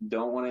 hey,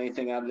 don't want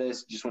anything out of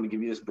this. Just want to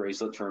give you this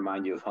bracelet to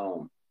remind you of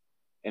home.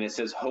 And it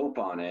says hope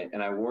on it.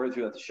 And I wore it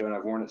throughout the show, and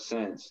I've worn it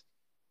since,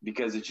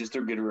 because it's just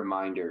a good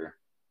reminder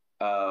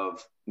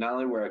of not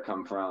only where I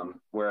come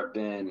from, where I've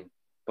been,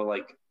 but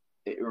like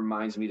it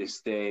reminds me to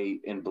stay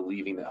in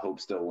believing that hope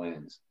still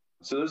wins.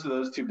 So those are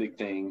those two big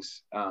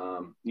things.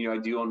 I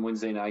do on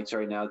Wednesday nights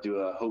right now, do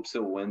a Hope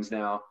Still Wins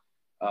Now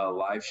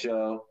live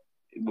show,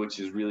 which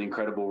is really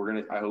incredible.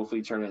 I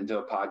hopefully turn it into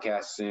a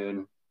podcast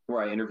soon,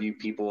 where I interview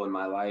people in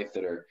my life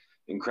that are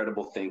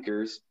incredible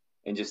thinkers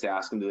and just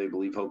ask them, do they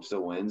believe hope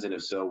still wins? And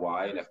if so,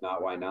 why? And if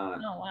not, why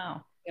not? Oh,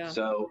 wow. Yeah.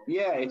 So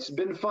yeah, it's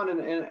been fun.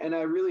 And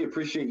I really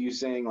appreciate you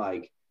saying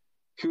like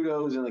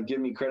kudos and like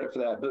give me credit for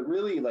that. But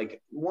really,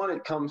 like, one,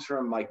 it comes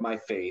from like my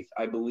faith.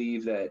 I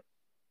believe that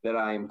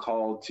I am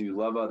called to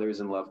love others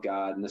and love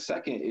God. And the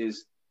second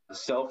is,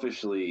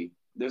 selfishly,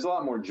 there's a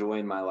lot more joy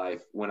in my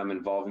life when I'm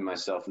involving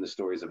myself in the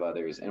stories of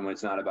others and when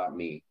it's not about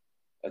me.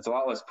 It's a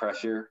lot less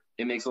pressure.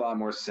 It makes a lot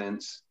more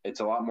sense.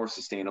 It's a lot more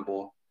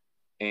sustainable.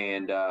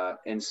 And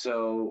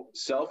so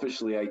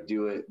selfishly, I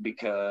do it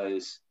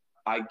because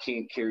I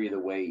can't carry the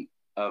weight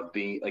of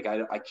being like,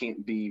 I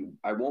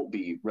won't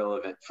be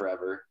relevant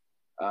forever.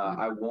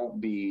 I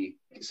won't be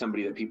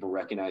somebody that people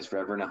recognize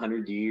forever. In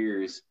 100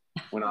 years,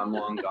 when I'm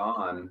long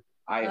gone,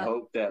 I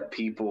hope that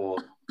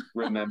people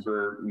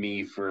remember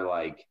me for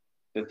like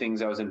the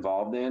things I was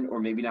involved in, or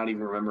maybe not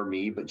even remember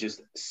me, but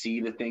just see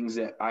the things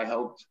that I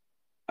helped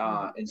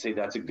and say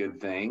that's a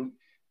good thing,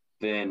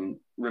 than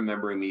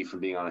remembering me from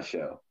being on a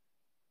show.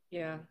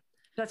 Yeah.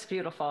 That's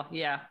beautiful.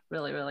 Yeah.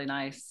 Really, really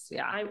nice.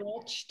 Yeah. I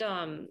watched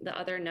the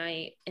other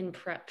night in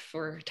prep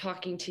for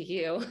talking to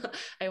you.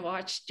 I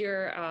watched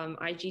your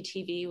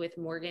IGTV with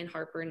Morgan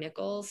Harper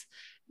Nichols,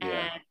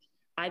 and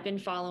I've been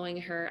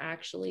following her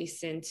actually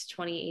since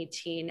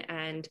 2018.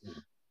 And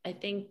I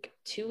think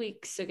 3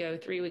 weeks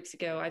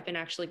ago, I've been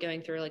actually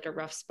going through like a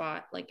rough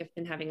spot. Like I've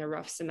been having a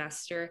rough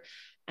semester,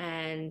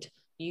 and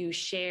you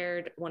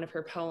shared one of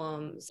her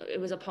poems. It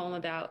was a poem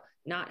about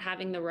not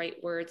having the right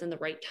words in the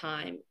right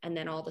time. And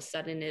then all of a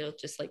sudden it'll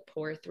just like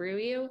pour through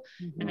you.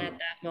 Mm-hmm. And at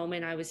that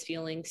moment I was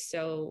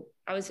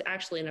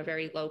actually in a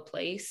very low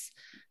place,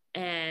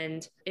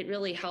 and it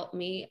really helped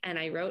me. And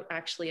I wrote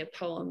actually a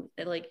poem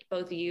that like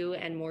both you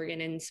and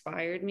Morgan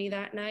inspired me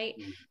that night.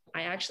 Mm-hmm.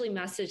 I actually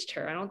messaged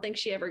her. I don't think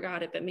she ever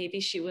got it, but maybe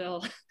she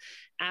will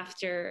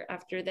after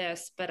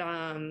this. But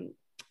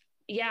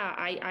yeah,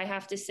 I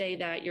have to say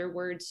that your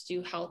words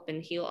do help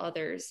and heal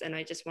others. And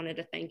I just wanted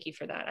to thank you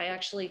for that. I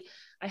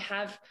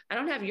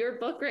don't have your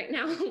book right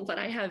now, but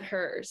I have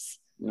hers.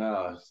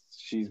 No,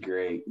 she's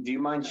great. Do you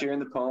mind sharing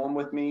the poem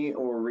with me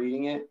or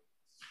reading it?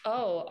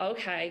 Oh,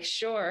 okay,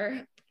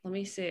 sure. Let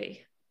me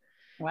see.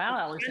 Wow,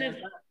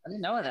 Alexandra, I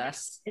didn't know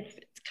this. It's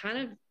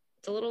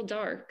a little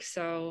dark,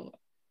 so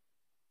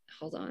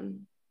hold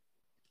on.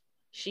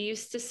 She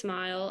used to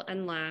smile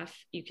and laugh.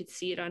 You could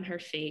see it on her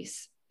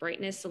face.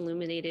 Brightness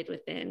illuminated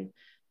within.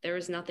 There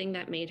was nothing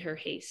that made her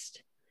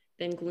haste.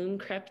 Then gloom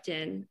crept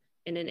in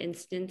an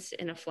instant,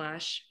 in a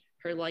flash,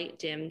 her light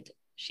dimmed.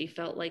 She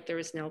felt like there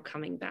was no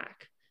coming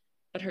back.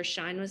 But her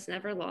shine was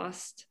never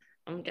lost.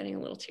 I'm getting a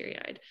little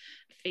teary-eyed.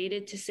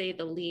 Faded to say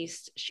the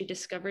least, she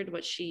discovered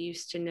what she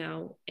used to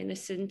know,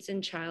 innocence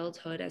in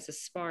childhood as a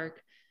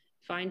spark,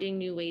 finding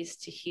new ways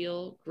to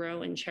heal,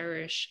 grow, and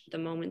cherish the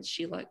moments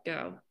she let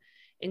go.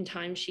 In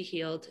time she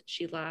healed,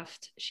 she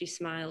laughed, she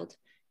smiled,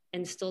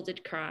 and still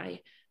did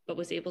cry, but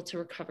was able to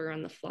recover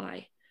on the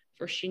fly.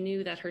 For she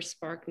knew that her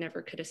spark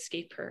never could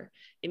escape her.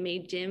 It may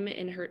dim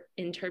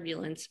in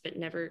turbulence, but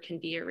never can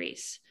be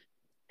erased.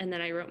 And then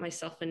I wrote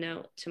myself a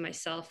note to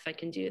myself: I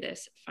can do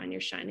this. Find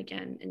your shine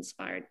again.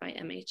 Inspired by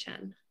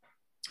MHN.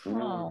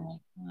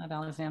 Oh, God,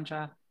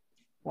 Alexandra.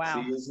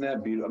 Wow. See, isn't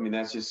that beautiful? I mean,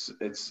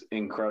 it's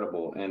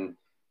incredible. And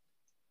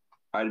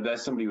I'd bet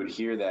somebody would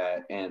hear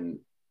that and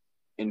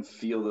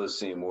feel those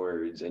same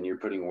words. And you're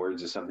putting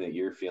words to something that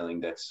you're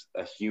feeling that's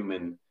a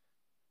human,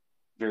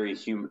 very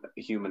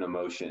human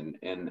emotion.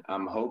 And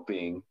I'm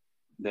hoping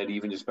that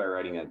even just by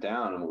writing that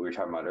down, and what we were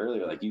talking about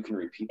earlier, like you can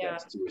repeat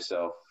that to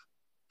yourself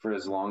for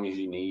as long as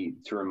you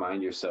need to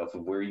remind yourself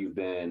of where you've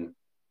been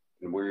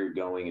and where you're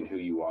going and who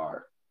you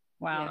are.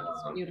 Wow,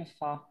 that's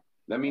beautiful.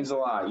 That means a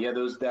lot. Yeah,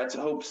 that's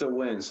Hope So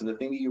Wins. So the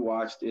thing that you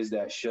watched is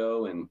that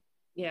show, and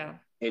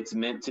it's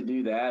meant to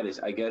do that. Is,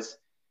 I guess,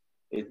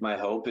 my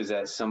hope is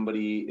that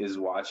somebody is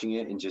watching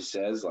it and just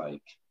says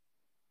like,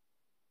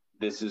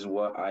 this is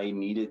what I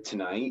needed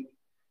tonight.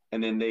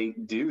 And then they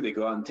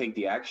go out and take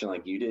the action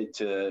like you did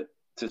to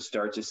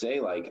start to say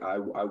like, I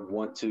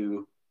want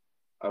to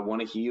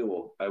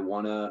heal. I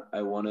want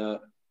to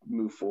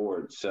move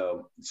forward.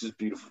 So it's just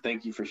beautiful.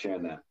 Thank you for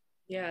sharing that.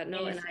 Yeah,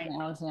 no,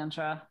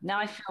 Alexandra. Now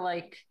I feel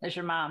like as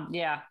your mom.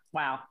 Yeah.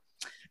 Wow.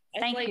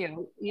 Thank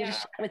you. You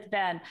just with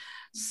Ben.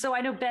 So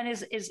I know Ben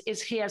is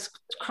he has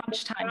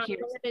crunch time here.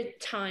 Limited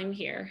time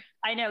here.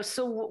 I know.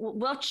 So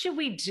what should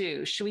we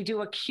do? Should we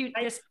do a cute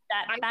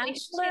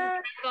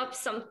Bachelor? Up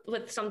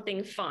with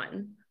something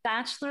fun.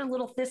 Bachelor,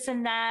 little this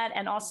and that,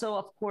 and also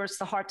of course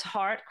the heart to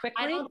heart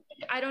quickly.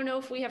 I don't know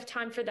if we have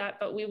time for that,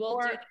 but we will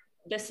do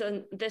this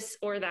and this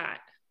or that.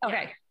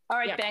 Okay. Yeah. All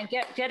right, Ben,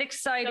 get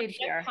excited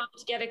here.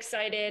 Get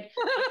excited.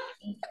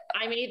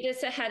 I made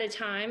this ahead of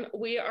time.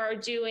 We are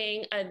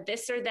doing a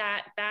this or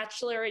that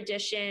Bachelor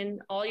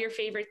edition, all your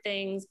favorite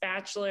things,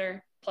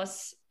 Bachelor,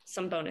 plus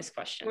some bonus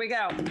questions. Here we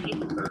go.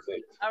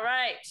 Perfect. All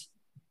right.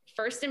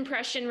 First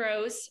impression,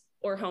 Rose,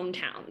 or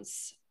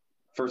hometowns?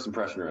 First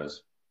impression,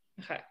 Rose.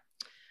 Okay.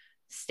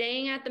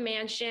 Staying at the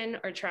mansion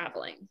or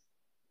traveling?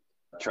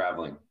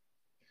 Traveling.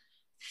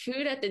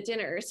 Food at the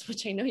dinners,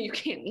 which I know you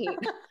can't eat.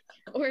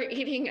 Or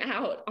eating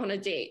out on a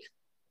date?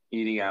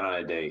 Eating out on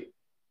a date.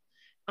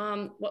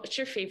 What's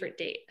your favorite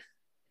date?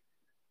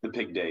 The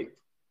pig date.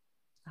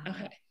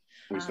 Okay.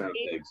 We spent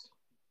pigs.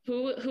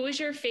 Who is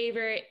your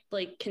favorite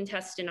like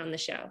contestant on the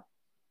show?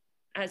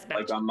 As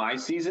Bachelor? Like on my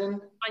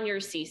season? On your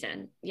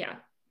season, yeah.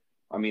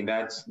 I mean,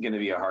 that's going to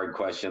be a hard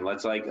question.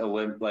 Let's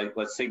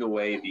let's take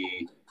away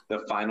the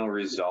final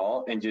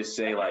result and just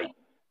say like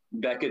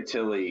Becca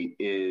Tilley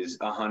is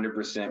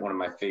 100% one of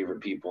my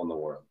favorite people in the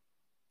world.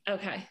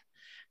 Okay.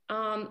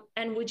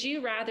 And would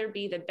you rather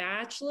be the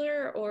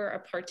Bachelor or a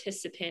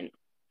participant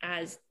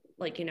as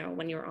like, you know,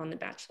 when you were on the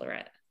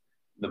Bachelorette?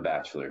 The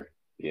Bachelor.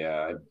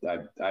 Yeah. I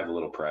have a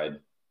little pride.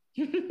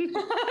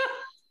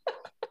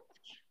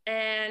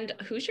 And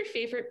who's your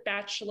favorite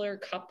Bachelor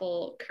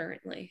couple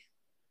currently?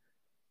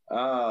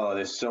 Oh,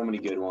 there's so many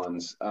good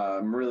ones.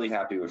 I'm really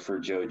happy for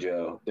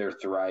JoJo. They're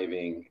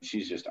thriving.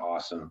 She's just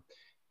awesome.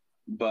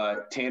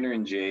 But Tanner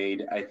and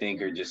Jade, I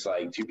think, are just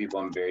like two people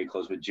I'm very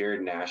close with. Jared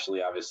and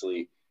Ashley,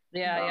 obviously.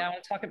 Yeah, yeah.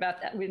 We'll talk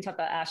about that. We didn't talk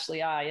about Ashley.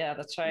 Yeah,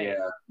 that's right.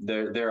 Yeah,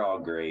 they're all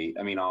great.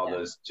 I mean, all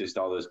those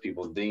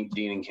people. Dean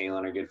and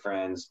Kaylin are good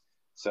friends.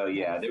 So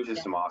yeah, there's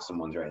just some awesome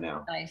ones right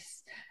now.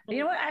 Nice. You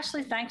know what?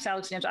 Ashley, thanks,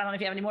 Alexandra. I don't know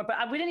if you have any more, but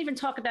we didn't even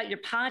talk about your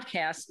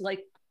podcast.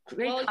 Like,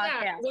 great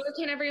podcast. Yeah.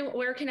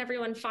 Where can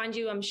everyone find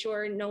you? I'm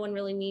sure no one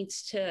really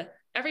needs to.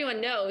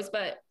 Everyone knows,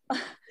 but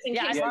you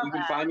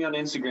can find me on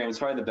Instagram. It's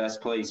probably the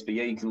best place. But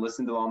yeah, you can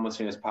listen to the Almost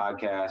Famous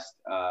podcast.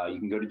 You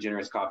can go to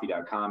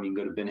generouscoffee.com. You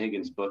can go to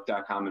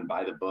benhigginsbook.com and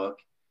buy the book.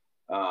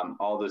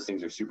 All those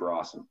things are super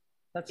awesome.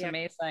 That's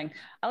amazing.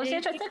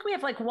 Alexandra, I think we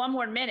have like one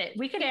more minute.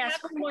 We could ask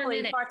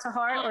heart to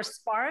heart or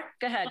spark.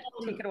 Go ahead,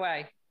 take it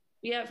away.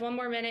 We have one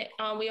more minute.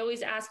 We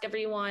always ask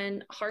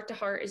everyone, heart to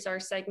heart is our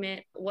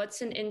segment.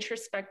 What's an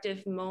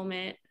introspective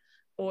moment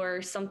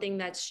or something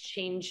that's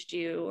changed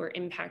you or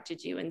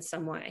impacted you in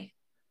some way?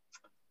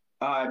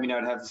 I mean,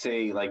 I'd have to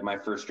say like my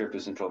first trip to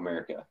Central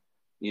America.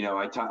 You know,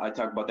 I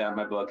talk about that in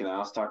my book, and I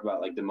also talk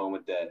about like the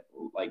moment that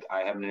like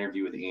I have an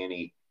interview with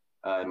Annie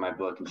in my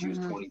book, and she was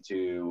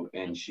 22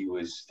 and she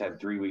had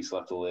 3 weeks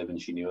left to live,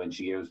 and she knew, and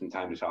she gave us some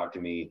time to talk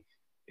to me.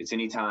 It's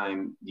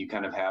anytime you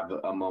kind of have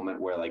a moment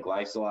where like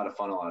life's a lot of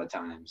fun a lot of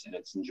times and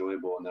it's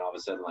enjoyable, and then all of a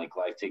sudden like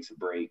life takes a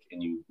break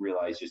and you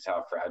realize just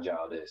how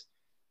fragile it is.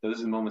 Those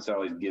are the moments that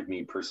always give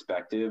me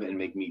perspective and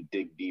make me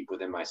dig deep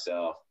within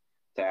myself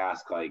to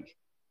ask like,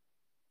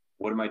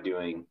 what am I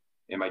doing?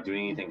 Am I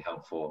doing anything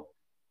helpful?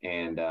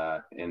 And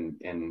am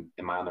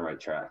I on the right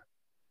track?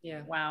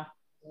 Yeah. Wow.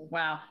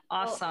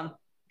 Awesome. Well,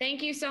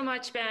 thank you so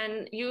much,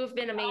 Ben. You've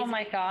been amazing. Oh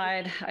my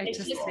God.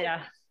 It's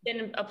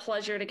been a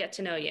pleasure to get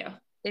to know you.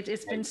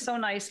 It's been so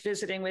nice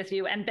visiting with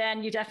you. And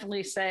Ben, you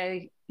definitely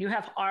say you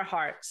have our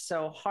hearts.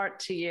 So heart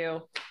to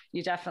you.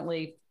 You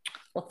definitely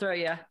will throw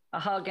you a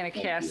hug and a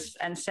kiss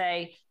and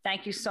say,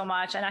 thank you so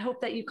much. And I hope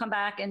that you come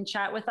back and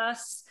chat with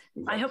us.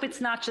 I hope it's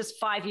not just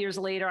 5 years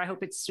later. I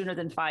hope it's sooner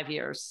than 5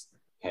 years.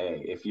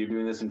 Hey, if you're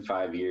doing this in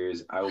 5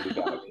 years, I will be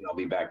back and I'll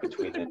be back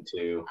between then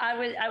too. I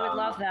would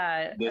love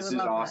that. This is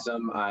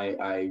awesome.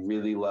 I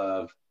really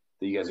love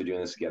that you guys are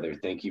doing this together.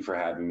 Thank you for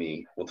having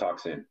me. We'll talk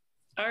soon.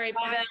 All right.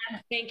 Bye.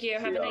 Thank you.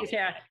 Have a nice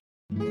day.